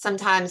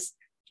 sometimes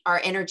our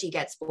energy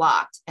gets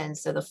blocked. And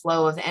so the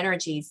flow of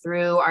energy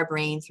through our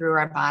brain, through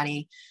our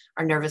body,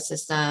 our nervous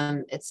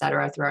system, et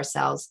cetera, through our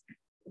cells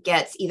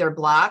gets either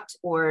blocked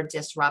or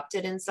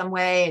disrupted in some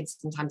way. And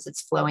sometimes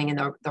it's flowing in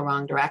the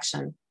wrong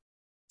direction.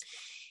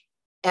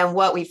 And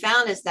what we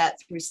found is that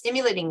through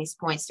stimulating these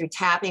points, through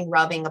tapping,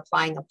 rubbing,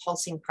 applying a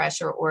pulsing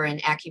pressure or an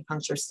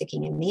acupuncture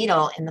sticking a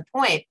needle in the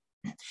point,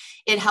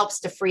 it helps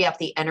to free up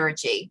the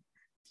energy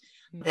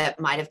that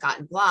might have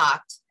gotten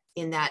blocked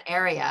in that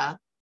area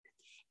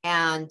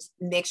and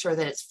make sure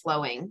that it's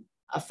flowing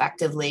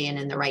effectively and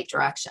in the right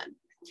direction.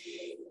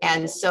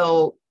 And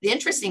so the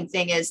interesting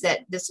thing is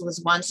that this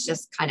was once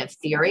just kind of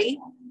theory,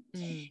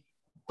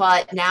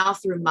 but now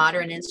through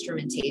modern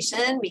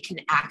instrumentation, we can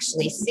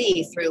actually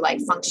see through like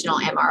functional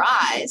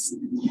MRIs,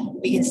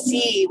 we can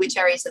see which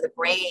areas of the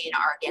brain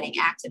are getting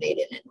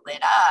activated and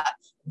lit up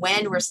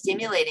when we're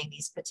stimulating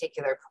these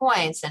particular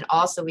points. And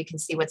also we can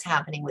see what's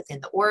happening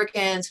within the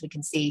organs. We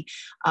can see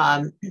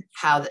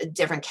how the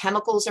different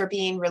chemicals are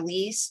being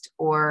released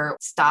or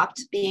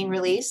stopped being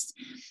released,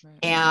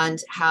 and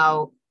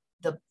how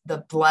the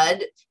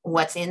blood,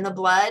 what's in the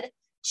blood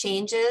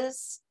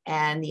changes,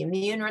 and the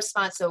immune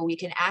response. So we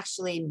can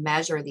actually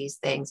measure these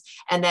things,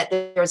 and that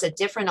there's a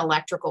different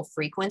electrical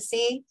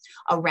frequency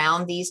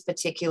around these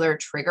particular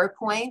trigger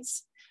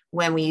points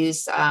when we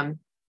use a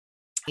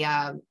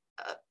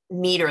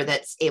meter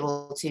that's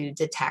able to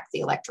detect the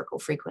electrical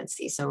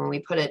frequency. So when we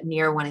put it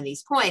near one of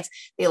these points,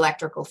 the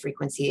electrical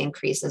frequency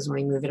increases.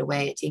 When we move it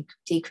away, it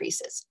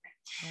decreases.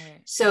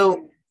 Right.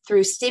 So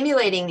through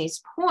stimulating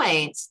these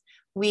points,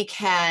 we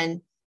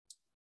can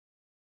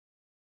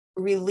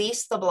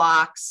release the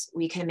blocks.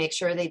 We can make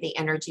sure that the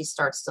energy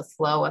starts to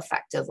flow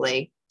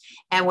effectively.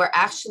 And we're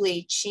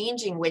actually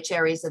changing which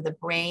areas of the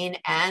brain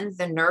and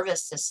the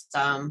nervous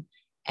system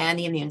and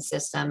the immune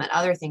system and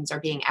other things are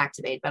being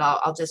activated. But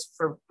I'll just,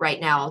 for right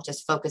now, I'll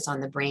just focus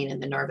on the brain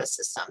and the nervous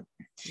system.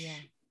 Yeah.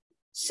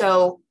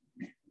 So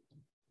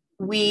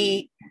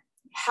we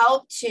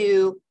help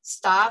to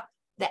stop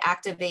the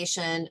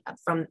activation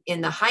from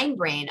in the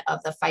hindbrain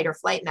of the fight or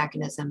flight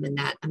mechanism in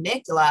that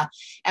amygdala.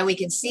 And we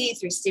can see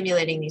through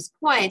stimulating these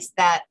points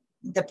that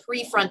the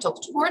prefrontal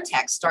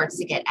cortex starts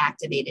to get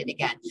activated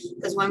again.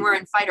 Because when we're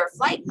in fight or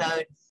flight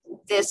mode,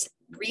 this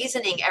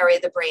reasoning area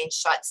of the brain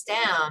shuts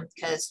down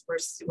because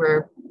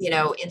we're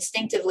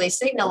instinctively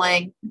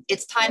signaling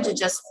it's time to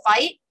just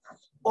fight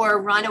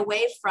or run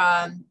away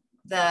from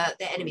the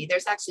enemy.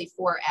 There's actually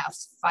 4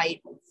 F's: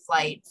 fight,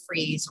 flight,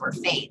 freeze, or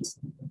faint.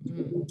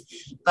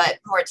 But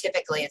more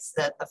typically it's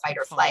the fight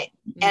or flight.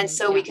 And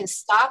so we can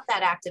stop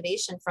that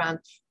activation from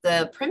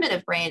the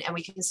primitive brain, and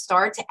we can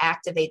start to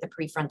activate the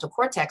prefrontal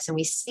cortex. And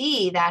we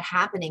see that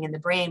happening in the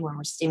brain when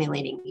we're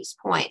stimulating these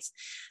points.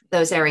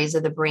 Those areas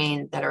of the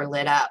brain that are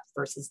lit up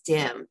versus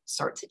dim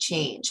start to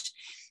change.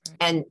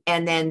 And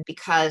then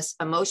because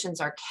emotions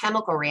are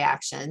chemical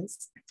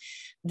reactions,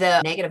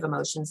 the negative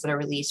emotions that are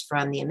released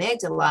from the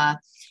amygdala,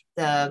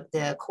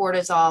 the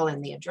cortisol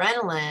and the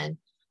adrenaline,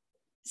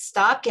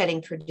 stop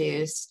getting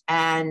produced,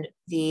 and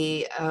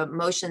the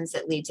emotions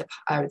that lead to,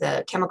 or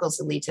the chemicals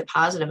that lead to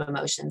positive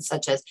emotions,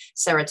 such as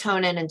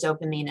serotonin and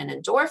dopamine and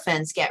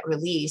endorphins, get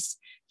released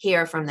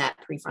here from that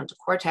prefrontal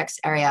cortex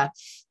area.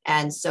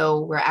 And so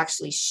we're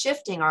actually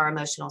shifting our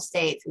emotional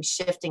state through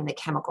shifting the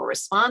chemical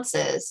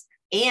responses,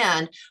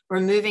 and we're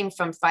moving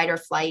from fight or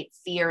flight,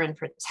 fear and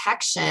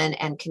protection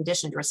and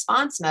conditioned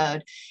response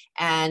mode.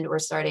 And we're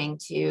starting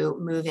to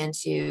move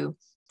into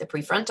the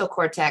prefrontal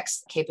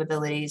cortex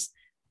capabilities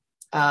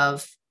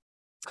of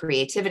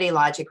creativity,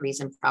 logic,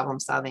 reason, problem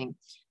solving,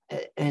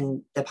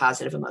 and the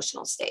positive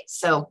emotional state.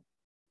 So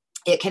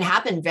it can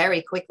happen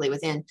very quickly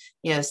within,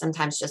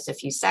 sometimes just a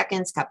few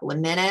seconds, couple of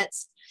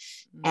minutes.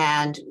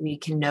 And we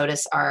can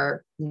notice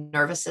our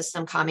nervous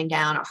system calming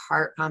down, our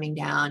heart calming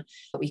down.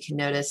 We can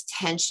notice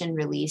tension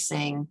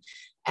releasing.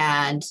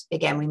 And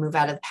again, we move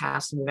out of the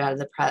past, move out of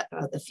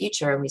the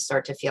future, and we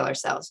start to feel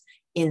ourselves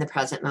in the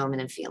present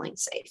moment and feeling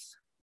safe.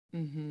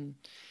 Mm-hmm.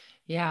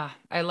 Yeah,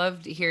 I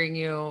loved hearing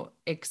you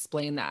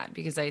explain that,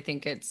 because I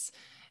think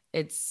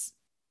it's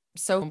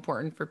so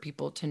important for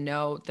people to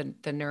know the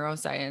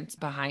neuroscience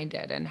behind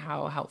it and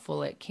how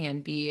helpful it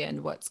can be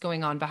and what's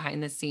going on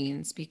behind the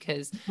scenes,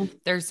 because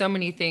there's so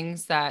many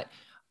things that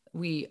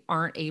we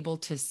aren't able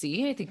to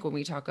see. I think when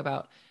we talk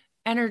about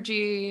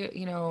energy,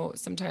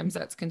 sometimes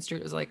that's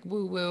construed as like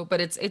woo woo,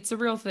 but it's a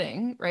real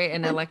thing, right?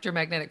 And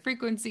electromagnetic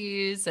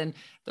frequencies, and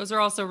those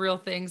are also real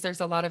things. There's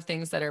a lot of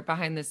things that are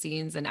behind the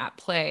scenes and at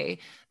play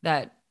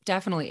that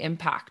definitely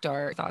impact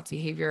our thoughts,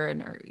 behavior,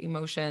 and our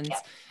emotions. Yeah.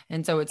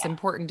 And so it's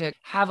important to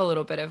have a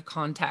little bit of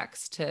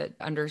context to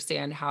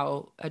understand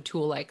how a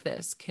tool like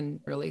this can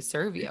really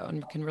serve you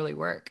and can really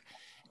work.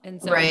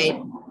 And so Right.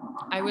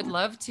 I would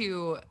love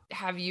to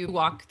have you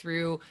walk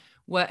through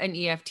what an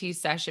EFT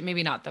session,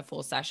 maybe not the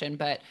full session,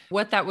 but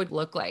what that would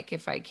look like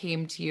if I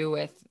came to you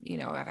with,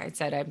 like I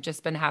said, I've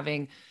just been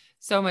having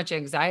so much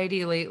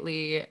anxiety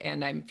lately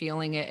and I'm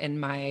feeling it in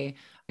my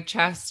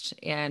chest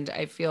and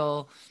I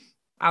feel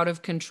out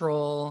of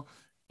control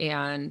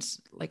and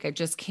like I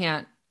just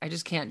can't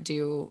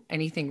do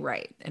anything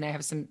right. And I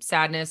have some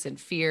sadness and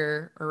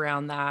fear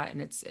around that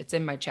and it's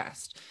in my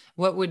chest.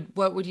 What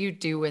would you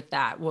do with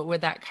that? What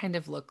would that kind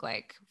of look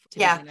like to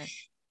Yeah. begin?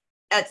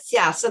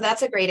 So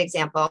that's a great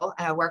example.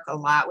 I work a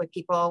lot with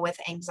people with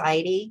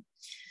anxiety.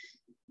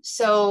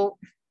 So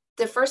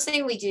the first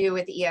thing we do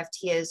with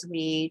EFT is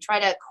we try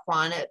to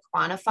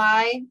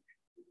quantify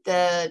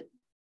the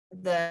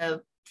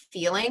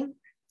feeling.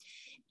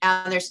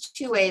 And there's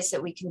two ways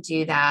that we can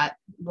do that.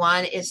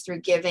 One is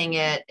through giving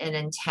it an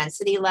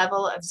intensity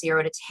level of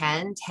 0 to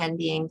 10, 10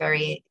 being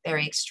very,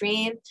 very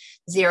extreme,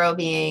 0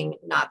 being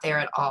not there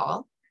at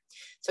all.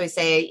 So we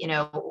say,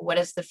 what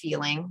is the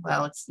feeling?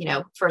 Well, it's,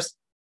 first,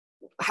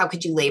 how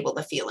could you label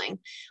the feeling?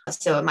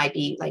 So it might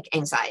be like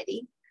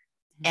anxiety.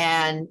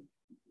 And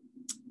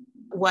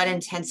what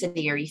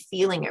intensity are you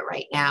feeling it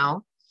right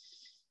now?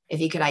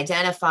 If you could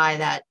identify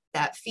that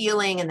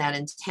feeling and that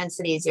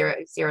intensity,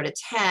 0 to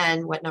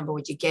 10, what number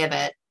would you give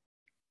it?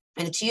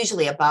 And it's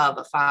usually above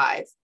a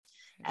 5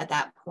 at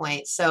that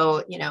point.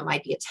 So, it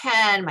might be a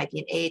 10, might be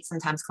an 8.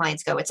 Sometimes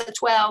clients go, it's a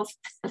 12.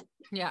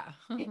 Yeah.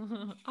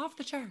 Off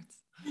the charts.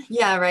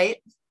 Yeah. Right.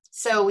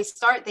 So we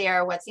start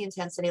there. What's the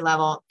intensity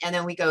level? And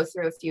then we go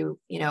through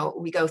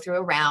we go through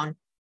a round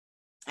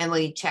and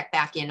we check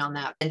back in on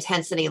that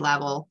intensity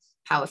level,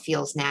 how it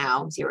feels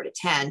now, 0 to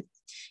 10.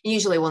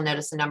 Usually we'll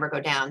notice the number go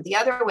down. The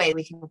other way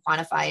we can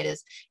quantify it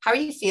is how are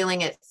you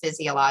feeling it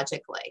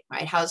physiologically,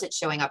 right? How is it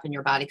showing up in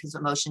your body? Because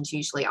emotions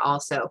usually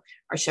also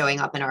are showing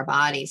up in our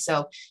body.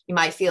 So you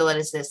might feel it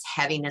as this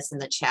heaviness in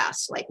the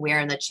chest, like where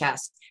in the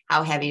chest,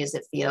 how heavy does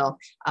it feel?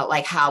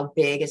 Like how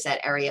big is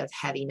that area of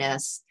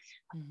heaviness?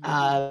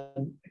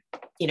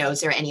 Is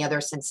there any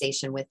other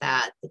sensation with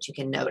that you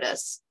can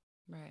notice?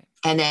 Right.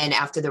 And then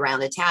after the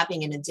round of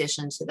tapping, in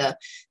addition to the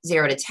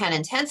 0 to 10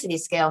 intensity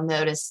scale,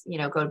 notice,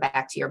 go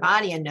back to your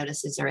body and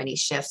notice, is there any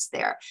shifts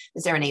there?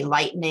 Is there any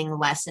lightening,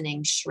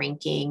 lessening,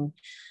 shrinking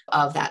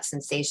of that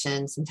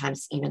sensation,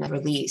 sometimes even a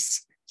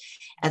release?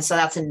 And so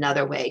that's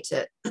another way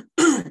to,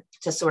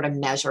 to sort of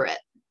measure it.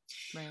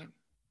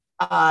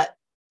 Right.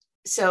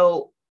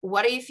 So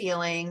what are you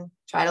feeling?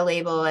 Try to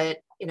label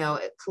it,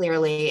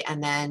 clearly.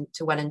 And then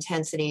to what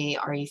intensity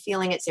are you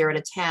feeling it, 0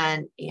 to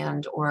 10,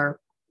 and, or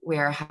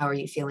how are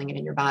you feeling it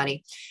in your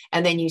body?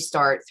 And then you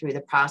start through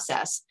the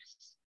process.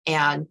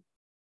 And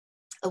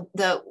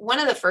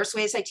one of the first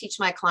ways I teach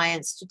my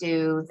clients to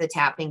do the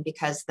tapping,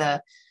 because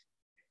the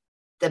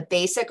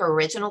basic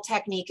original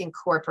technique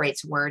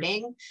incorporates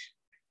wording,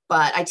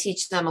 but I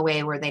teach them a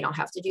way where they don't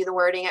have to do the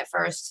wording at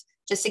first,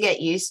 just to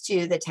get used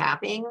to the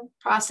tapping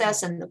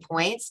process and the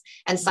points.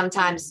 And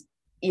sometimes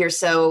you're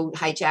so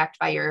hijacked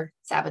by your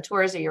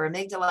saboteurs or your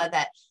amygdala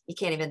that you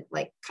can't even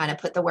kind of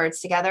put the words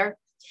together.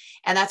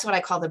 And that's what I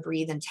call the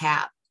breathe and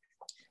tap.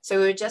 So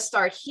we would just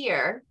start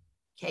here,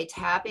 okay,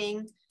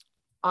 tapping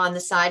on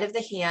the side of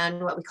the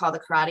hand, what we call the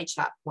karate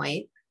chop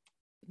point,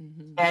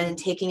 and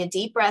taking a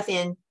deep breath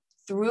in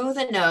through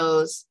the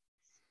nose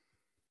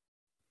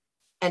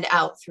and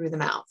out through the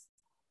mouth.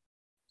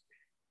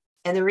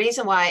 And the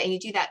reason why, and you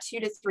do that 2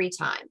 to 3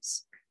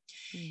 times.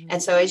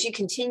 And so as you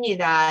continue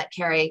that,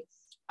 Carrie,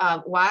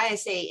 why I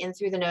say in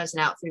through the nose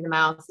and out through the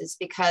mouth is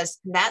because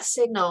that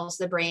signals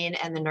the brain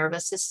and the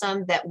nervous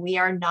system that we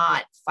are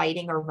not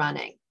fighting or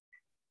running,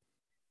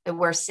 that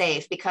we're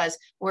safe, because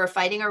we're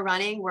fighting or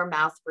running, we're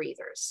mouth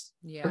breathers.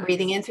 Yeah. We're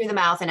breathing in through the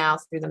mouth and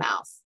out through the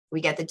mouth.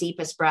 We get the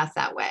deepest breath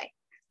that way.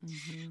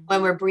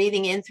 When we're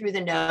breathing in through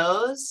the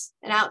nose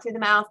and out through the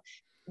mouth,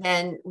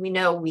 then we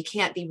know we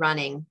can't be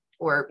running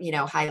or,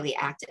 highly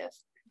active.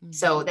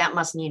 So that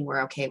must mean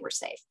we're okay, we're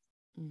safe.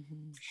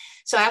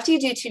 So after you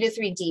do 2 to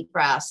 3 deep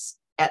breaths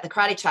at the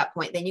karate chop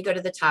point, then you go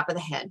to the top of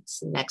the head. It's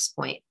the next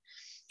point.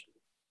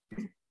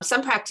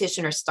 Some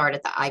practitioners start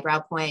at the eyebrow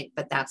point,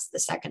 but that's the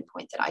second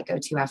point that I go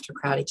to after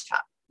karate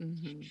chop.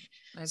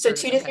 So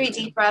 2 to 3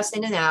 deep breaths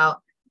in and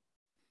out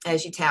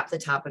as you tap the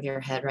top of your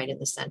head right in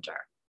the center.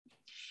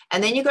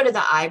 And then you go to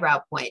the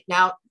eyebrow point.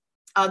 Now,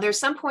 there's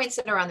some points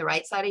that are on the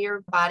right side of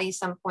your body,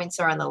 some points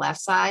are on the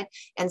left side,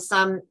 and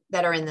some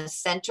that are in the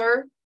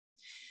center.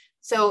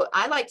 So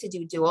I like to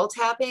do dual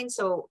tapping.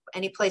 So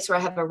any place where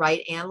I have a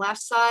right and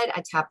left side,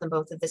 I tap them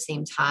both at the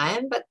same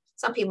time, but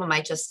some people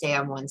might just stay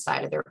on one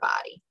side of their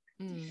body.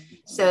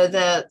 So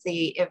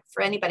if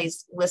for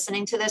anybody's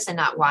listening to this and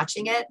not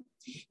watching it,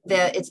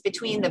 it's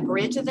between the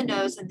bridge of the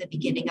nose and the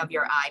beginning of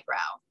your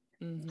eyebrow.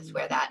 Is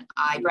where that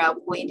eyebrow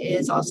point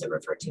is, also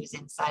referred to as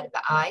inside of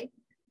the eye.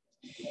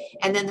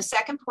 And then the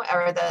second point,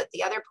 or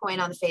the other point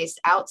on the face,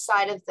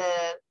 outside of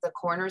the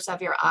corners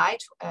of your eye,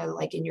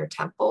 like in your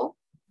temple,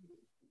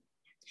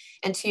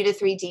 and 2 to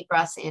 3 deep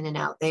breaths in and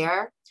out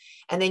there.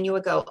 And then you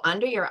would go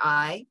under your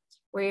eye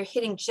where you're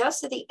hitting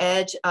just at the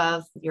edge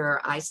of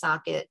your eye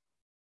socket.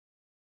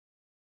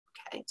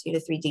 Okay, 2 to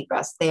 3 deep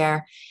breaths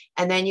there.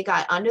 And then you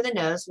got under the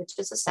nose, which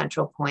is a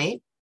central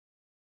point.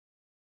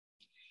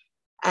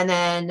 And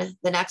then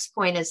the next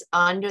point is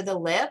under the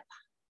lip,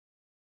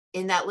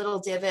 in that little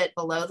divot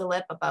below the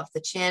lip above the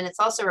chin. It's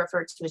also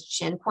referred to as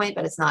chin point,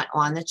 but it's not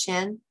on the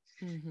chin.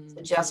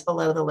 So just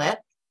below the lip.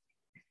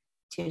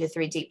 2 to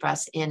 3 deep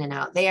breaths in and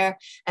out there.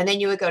 And then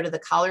you would go to the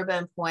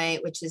collarbone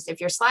point, which is if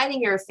you're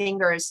sliding your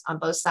fingers on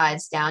both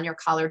sides down your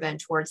collarbone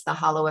towards the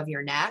hollow of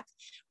your neck,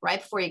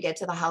 right before you get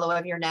to the hollow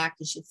of your neck,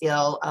 you should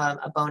feel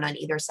a bone on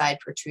either side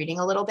protruding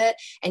a little bit.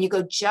 And you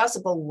go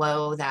just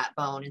below that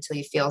bone until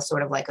you feel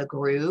sort of like a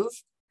groove.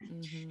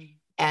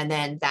 And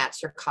then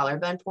that's your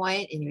collarbone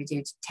point, and you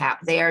do tap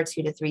there,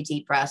 2 to 3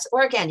 deep breaths.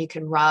 Or again, you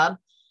can rub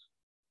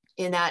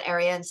in that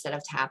area instead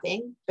of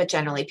tapping, but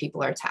generally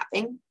people are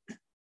tapping.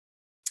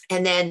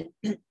 And then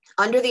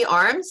under the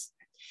arms,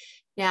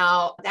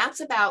 now that's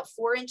about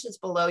 4 inches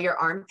below your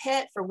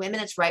armpit. For women,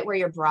 it's right where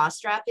your bra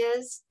strap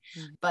is.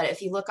 But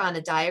if you look on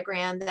a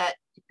diagram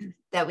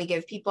that we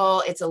give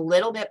people, it's a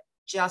little bit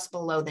just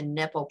below the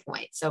nipple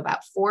point. So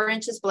about 4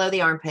 inches below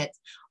the armpit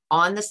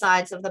on the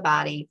sides of the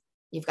body.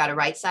 You've got a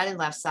right side and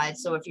left side.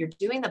 So if you're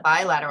doing the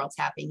bilateral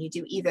tapping, you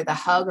do either the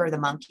hug or the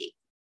monkey.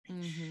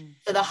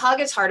 So the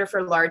hug is harder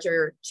for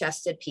larger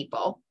chested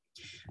people.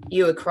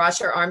 You would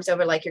cross your arms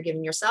over like you're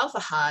giving yourself a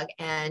hug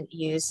and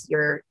use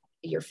your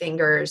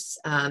fingers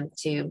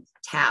to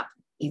tap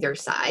either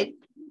side.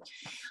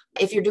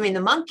 If you're doing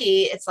the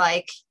monkey, it's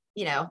like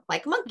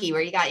monkey,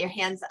 where you got your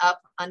hands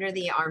up under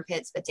the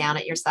armpits, but down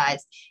at your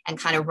sides and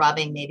kind of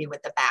rubbing maybe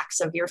with the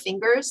backs of your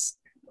fingers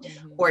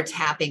or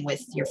tapping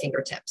with your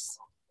fingertips.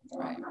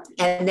 Right.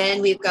 And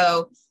then we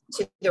go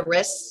to the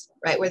wrists,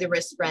 right where the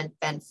wrists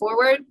bend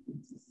forward.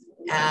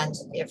 And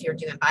if you're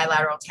doing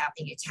bilateral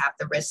tapping, you tap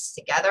the wrists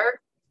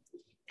together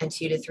and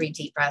 2 to 3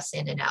 deep breaths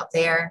in and out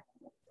there.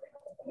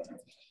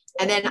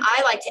 And then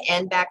I like to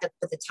end back up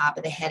at the top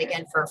of the head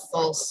again for a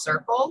full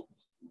circle.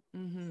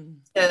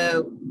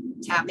 So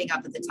tapping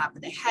up at the top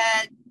of the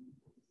head,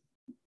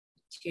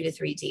 2 to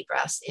 3 deep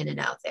breaths in and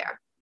out there.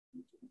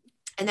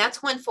 And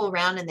that's one full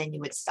round, and then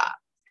you would stop.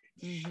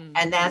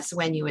 And that's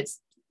when you would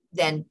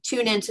then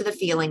tune into the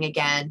feeling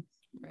again.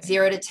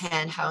 0 to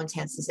 10, how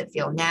intense does it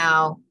feel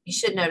now? You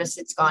should notice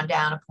it's gone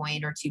down a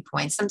point or 2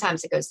 points.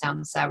 Sometimes it goes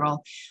down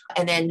several.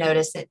 And then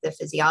notice that the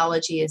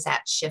physiology is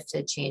that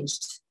shifted,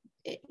 changed,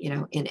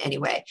 in any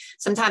way.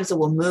 Sometimes it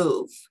will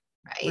move,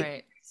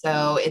 right?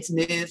 So it's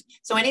moved.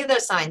 So any of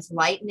those signs,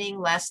 lightening,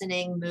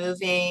 lessening,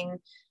 moving,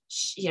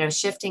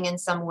 shifting in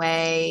some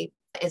way,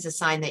 is a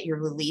sign that you're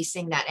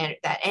releasing that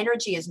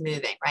energy is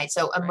moving, right?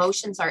 So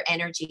emotions are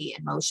energy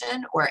in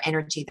motion or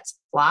energy that's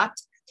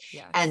blocked.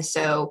 And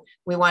so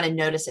we want to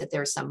notice that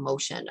there's some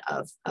motion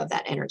of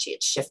that energy.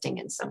 It's shifting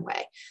in some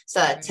way. So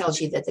that tells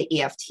you that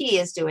the EFT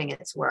is doing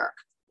its work,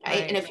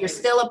 right? And if you're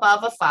still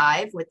above a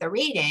 5 with the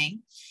reading,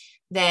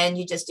 then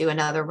you just do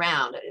another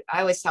round. I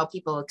always tell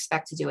people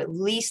expect to do at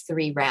least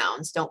 3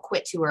 rounds. Don't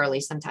quit too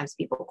early. Sometimes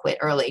people quit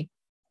early.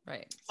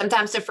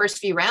 Sometimes the first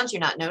few rounds, you're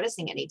not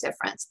noticing any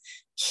difference.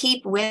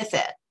 Keep with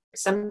it.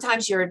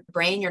 Sometimes your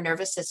brain, your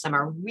nervous system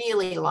are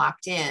really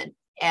locked in.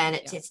 And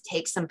it just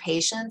takes some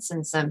patience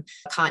and some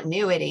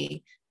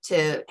continuity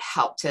to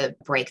help to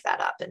break that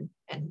up and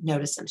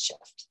notice some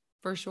shift.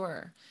 For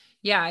sure.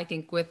 Yeah. I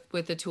think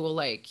with a tool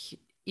like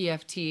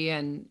EFT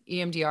and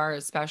EMDR,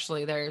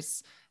 especially,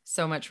 there's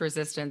so much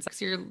resistance.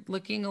 So you're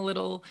looking a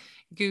little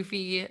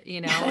goofy,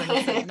 and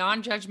it's a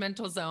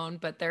non-judgmental zone,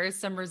 but there is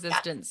some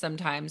resistance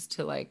sometimes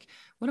to like,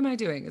 what am I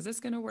doing? Is this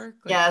going to work?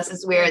 Like, it's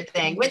this weird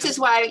thing, which is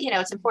why,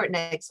 it's important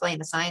to explain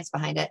the science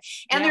behind it.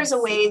 And there's a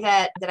way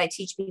that I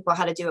teach people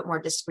how to do it more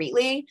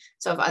discreetly.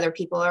 So if other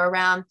people are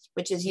around,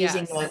 which is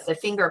using the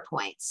finger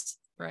points.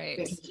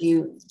 If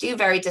you do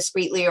very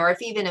discreetly, or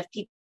even if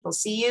people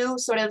see you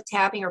sort of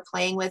tapping or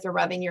playing with or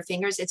rubbing your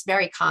fingers, it's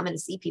very common to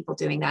see people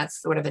doing that.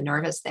 It's sort of a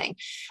nervous thing.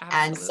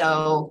 Absolutely. And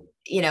so,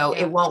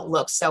 it won't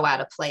look so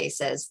out of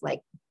place as like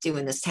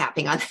doing this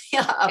tapping on the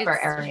upper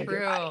area. True. Of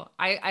your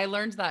body. I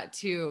learned that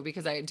too,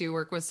 because I do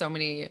work with so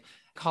many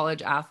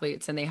college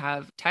athletes and they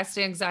have test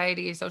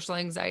anxiety, social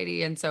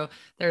anxiety. And so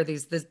there are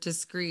this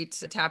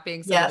discrete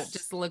tapping. So it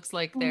just looks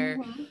like they're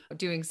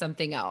doing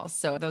something else.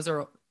 So those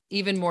are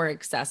even more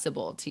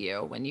accessible to you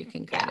when you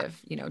can kind of,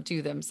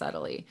 do them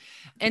subtly.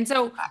 And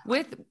so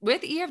with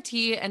EFT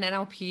and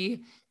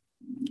NLP,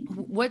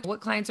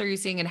 what clients are you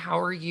seeing, and how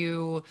are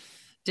you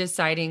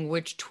deciding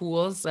which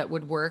tools that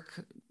would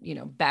work,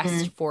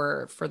 best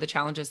for the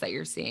challenges that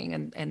you're seeing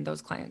and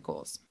those client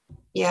goals?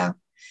 Yeah.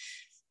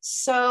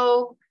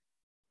 So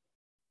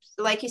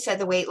like you said,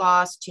 the weight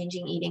loss,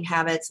 changing eating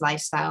habits,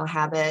 lifestyle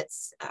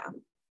habits,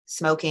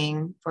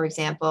 smoking, for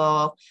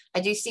example. I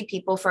do see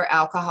people for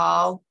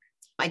alcohol.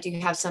 I do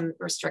have some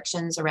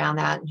restrictions around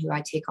that and who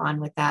I take on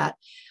with that.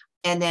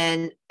 And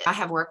then I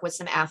have worked with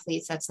some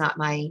athletes. That's not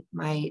my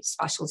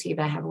specialty,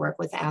 but I have worked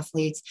with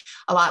athletes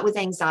a lot with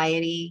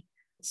anxiety,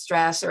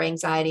 stress or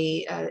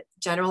anxiety,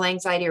 general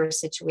anxiety or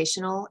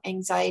situational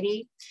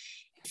anxiety,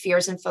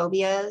 fears and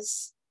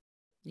phobias,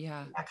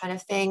 that kind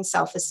of thing,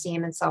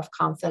 self-esteem and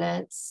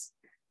self-confidence.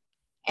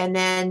 And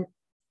then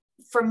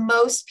for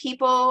most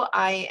people,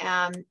 I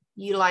am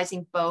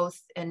utilizing both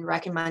and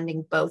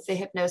recommending both the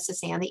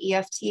hypnosis and the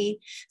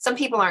EFT. Some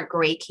people aren't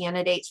great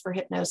candidates for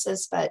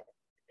hypnosis, but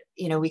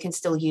we can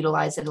still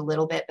utilize it a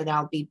little bit, but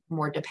I'll be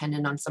more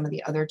dependent on some of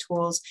the other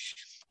tools.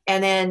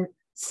 And then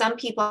some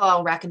people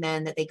I'll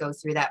recommend that they go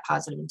through that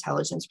positive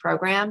intelligence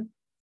program.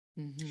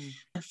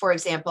 Mm-hmm. For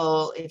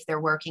example, if they're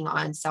working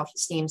on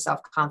self-esteem,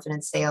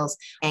 self-confidence, sales,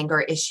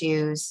 anger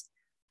issues,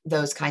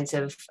 those kinds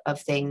of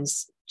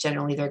things,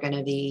 generally they're going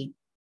to be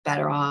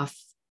better off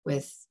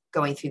with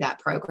going through that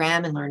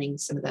program and learning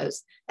some of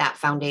that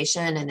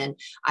foundation. And then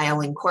I'll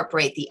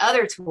incorporate the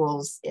other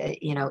tools,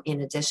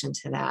 in addition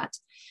to that.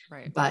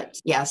 Right. But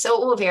yeah,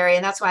 so it will vary.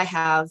 And that's why I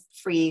have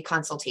free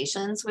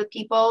consultations with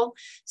people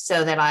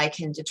so that I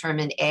can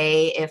determine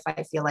if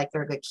I feel like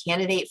they're a good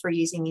candidate for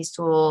using these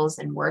tools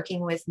and working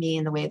with me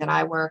in the way that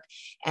I work,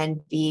 and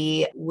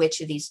B,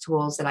 which of these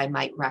tools that I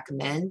might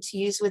recommend to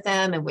use with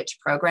them and which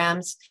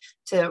programs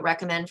to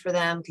recommend for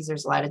them, because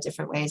there's a lot of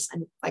different ways.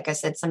 And like I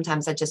said,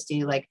 sometimes I just do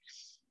like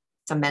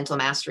some mental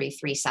mastery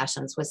 3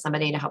 sessions with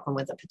somebody to help them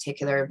with a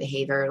particular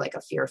behavior, like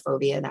a fear,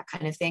 phobia, that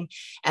kind of thing.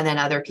 And then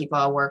other people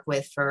I'll work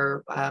with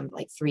for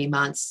like 3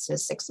 months to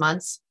 6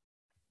 months,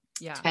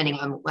 depending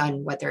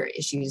on what their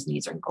issues,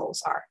 needs, and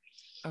goals are.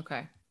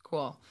 Okay,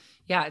 cool.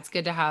 Yeah, it's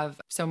good to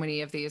have so many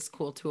of these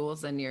cool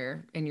tools in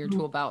your mm-hmm.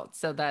 tool belt,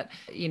 so that,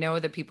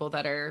 the people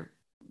that are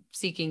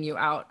seeking you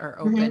out are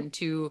open mm-hmm.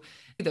 to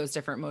those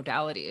different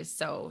modalities.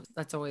 So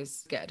that's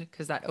always good,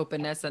 because that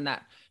openness and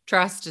that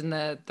trust and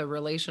the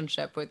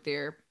relationship with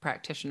your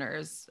practitioner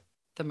is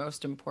the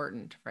most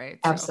important, right?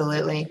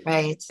 Absolutely. So,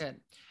 right. Good.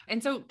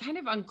 And so kind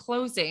of on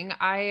closing,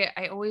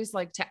 I always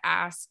like to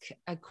ask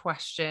a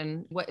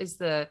question. What is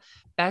the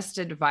best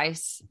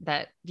advice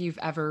that you've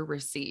ever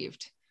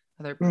received,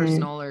 whether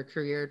personal or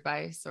career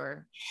advice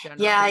or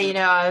general? Yeah,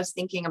 I was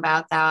thinking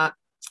about that.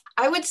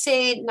 I would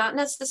say not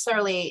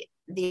necessarily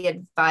the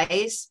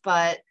advice,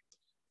 but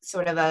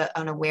sort of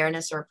an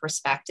awareness or a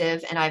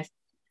perspective. And I've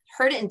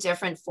heard it in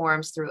different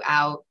forms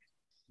throughout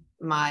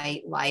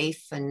my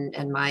life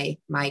and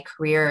my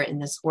career in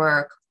this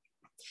work.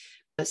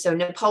 So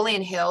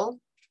Napoleon Hill,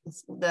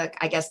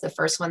 I guess the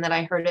first one that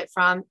I heard it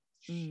from.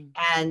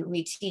 And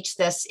we teach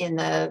this in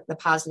the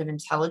positive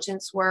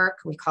intelligence work.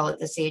 We call it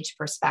the SAGE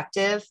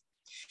perspective,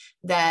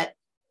 that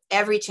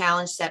every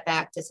challenge,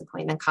 setback,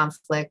 disappointment,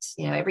 conflict,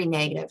 every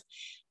negative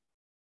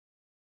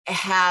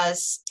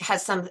has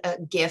some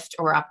gift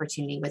or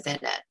opportunity within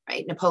it,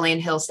 right? Napoleon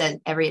Hill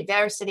said every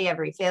adversity,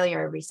 every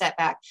failure, every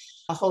setback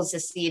holds the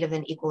seed of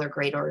an equal or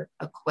greater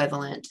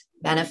equivalent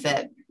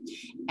benefit.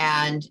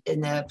 And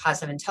in the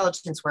positive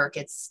intelligence work,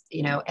 it's,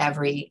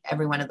 every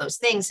one of those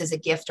things is a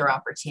gift or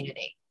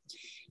opportunity.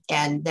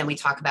 And then we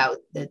talk about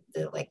the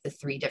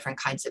 3 different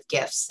kinds of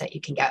gifts that you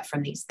can get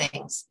from these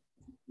things.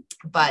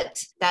 But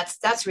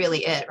that's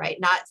really it, right?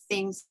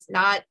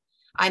 Not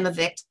I'm a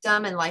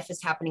victim and life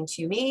is happening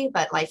to me,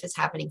 but life is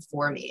happening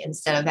for me.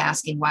 Instead of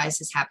asking, why is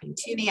this happening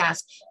to me?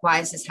 Ask, why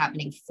is this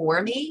happening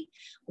for me?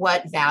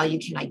 What value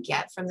can I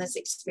get from this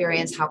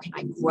experience? How can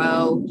I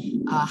grow?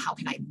 How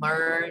can I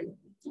learn?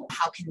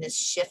 How can this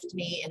shift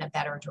me in a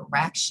better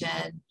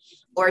direction?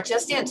 Or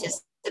just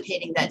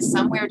anticipating that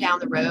somewhere down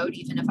the road,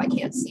 even if I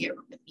can't see it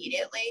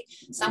immediately,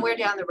 somewhere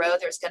down the road,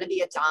 there's going to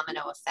be a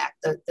domino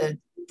effect.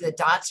 The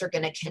dots are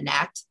going to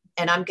connect,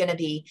 and I'm going to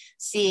be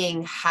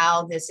seeing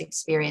how this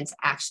experience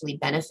actually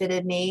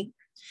benefited me,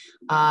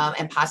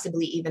 and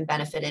possibly even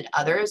benefited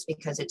others,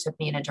 because it took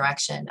me in a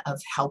direction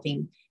of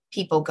helping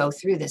people go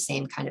through the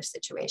same kind of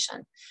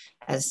situation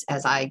as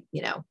I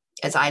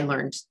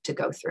learned to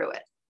go through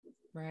it.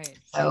 Right.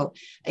 So,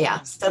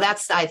 yeah. So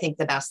that's, I think,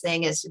 the best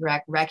thing is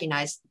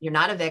recognize you're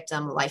not a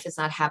victim. Life is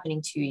not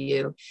happening to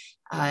you.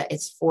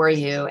 It's for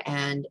you,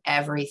 and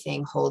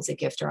everything holds a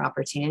gift or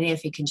opportunity.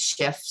 If you can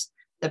shift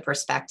the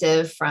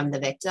perspective from the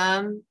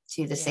victim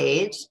to the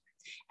sage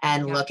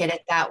and look at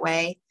it that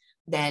way,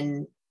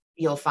 then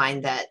you'll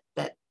find that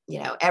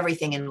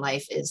everything in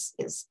life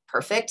is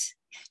perfect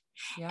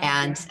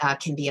and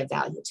can be of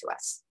value to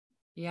us.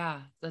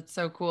 Yeah, that's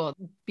so cool.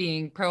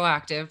 Being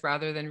proactive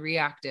rather than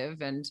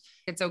reactive. And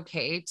it's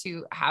okay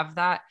to have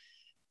that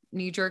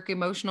knee-jerk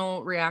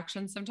emotional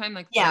reaction sometimes.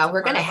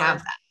 We're going to have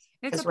that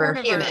because we're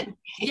human.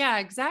 Yeah,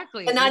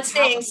 exactly. And not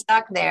staying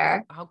stuck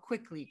there. How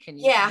quickly can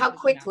you? Yeah, how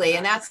quickly.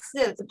 And that's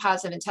the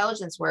positive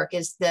intelligence work,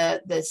 is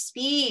the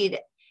speed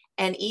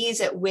and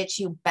ease at which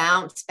you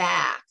bounce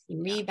back,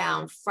 you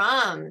rebound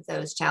from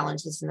those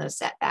challenges and those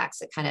setbacks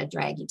that kind of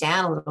drag you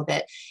down a little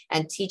bit,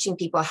 and teaching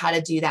people how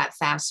to do that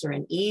faster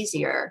and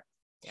easier,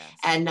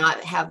 and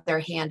not have their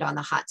hand on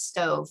the hot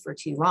stove for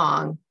too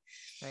long,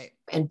 right,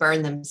 and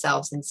burn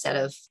themselves, instead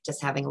of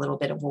just having a little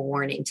bit of a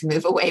warning to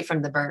move away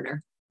from the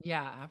burner.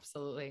 Yeah,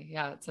 absolutely.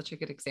 Yeah, it's such a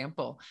good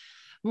example.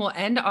 We'll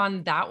end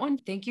on that one.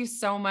 Thank you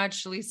so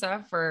much,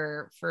 Lisa,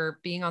 for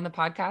being on the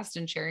podcast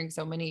and sharing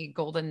so many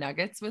golden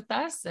nuggets with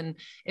us. And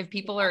if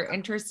people are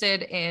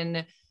interested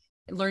in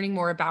learning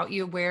more about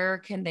you, where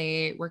can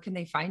they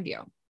find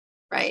you?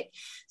 Right.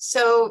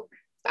 So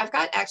I've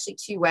got actually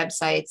 2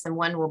 websites, and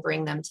one will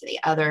bring them to the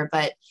other.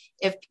 But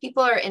if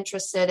people are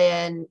interested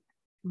in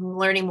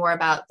learning more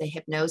about the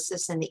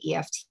hypnosis and the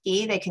EFT,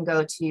 they can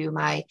go to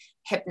my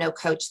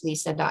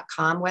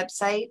hypnocoachlisa.com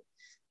website,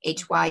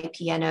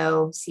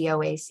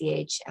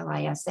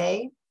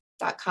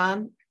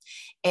 hypnocoachlisa.com.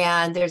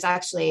 And there's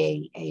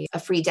actually a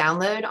free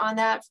download on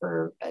that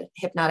for a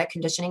hypnotic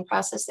conditioning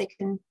process they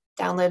can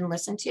download and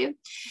listen to.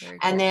 Very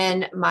cool. And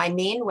then my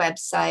main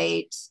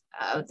website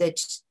that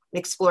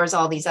explores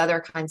all these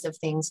other kinds of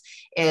things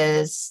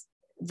is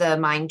the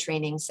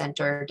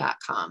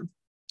mindtrainingcenter.com.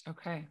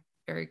 Okay.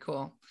 Very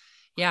cool.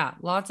 Yeah.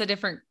 Lots of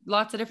different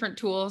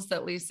tools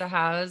that Lisa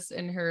has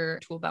in her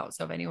tool belt.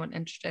 So if anyone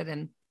interested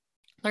in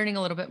learning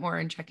a little bit more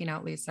and checking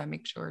out Lisa,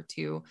 make sure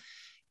to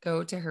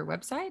go to her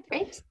website.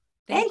 Great.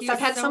 Thanks. I've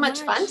had so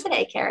much fun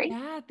today, Carrie.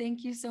 Yeah.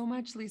 Thank you so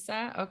much,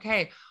 Lisa.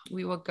 Okay.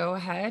 We will go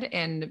ahead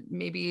and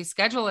maybe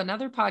schedule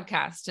another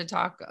podcast to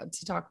talk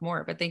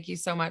more, but thank you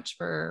so much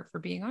for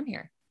being on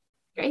here.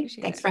 Great.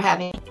 Thanks for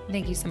having me.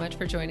 Thank you so much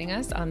for joining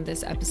us on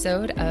this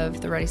episode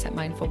of the Ready Set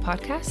Mindful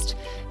podcast.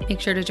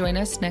 Make sure to join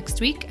us next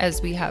week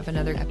as we have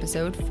another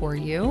episode for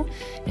you.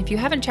 If you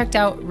haven't checked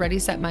out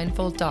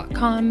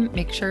readysetmindful.com,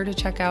 make sure to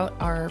check out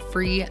our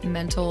free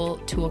mental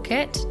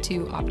toolkit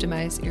to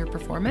optimize your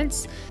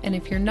performance. And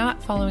if you're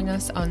not following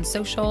us on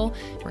social,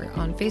 we're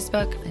on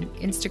Facebook and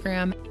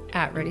Instagram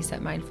at Ready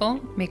Set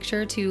Mindful. Make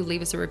sure to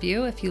leave us a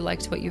review if you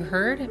liked what you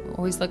heard.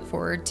 Always look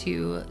forward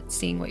to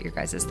seeing what your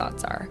guys'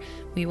 thoughts are.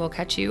 We will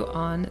catch you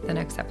on the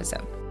next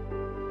episode.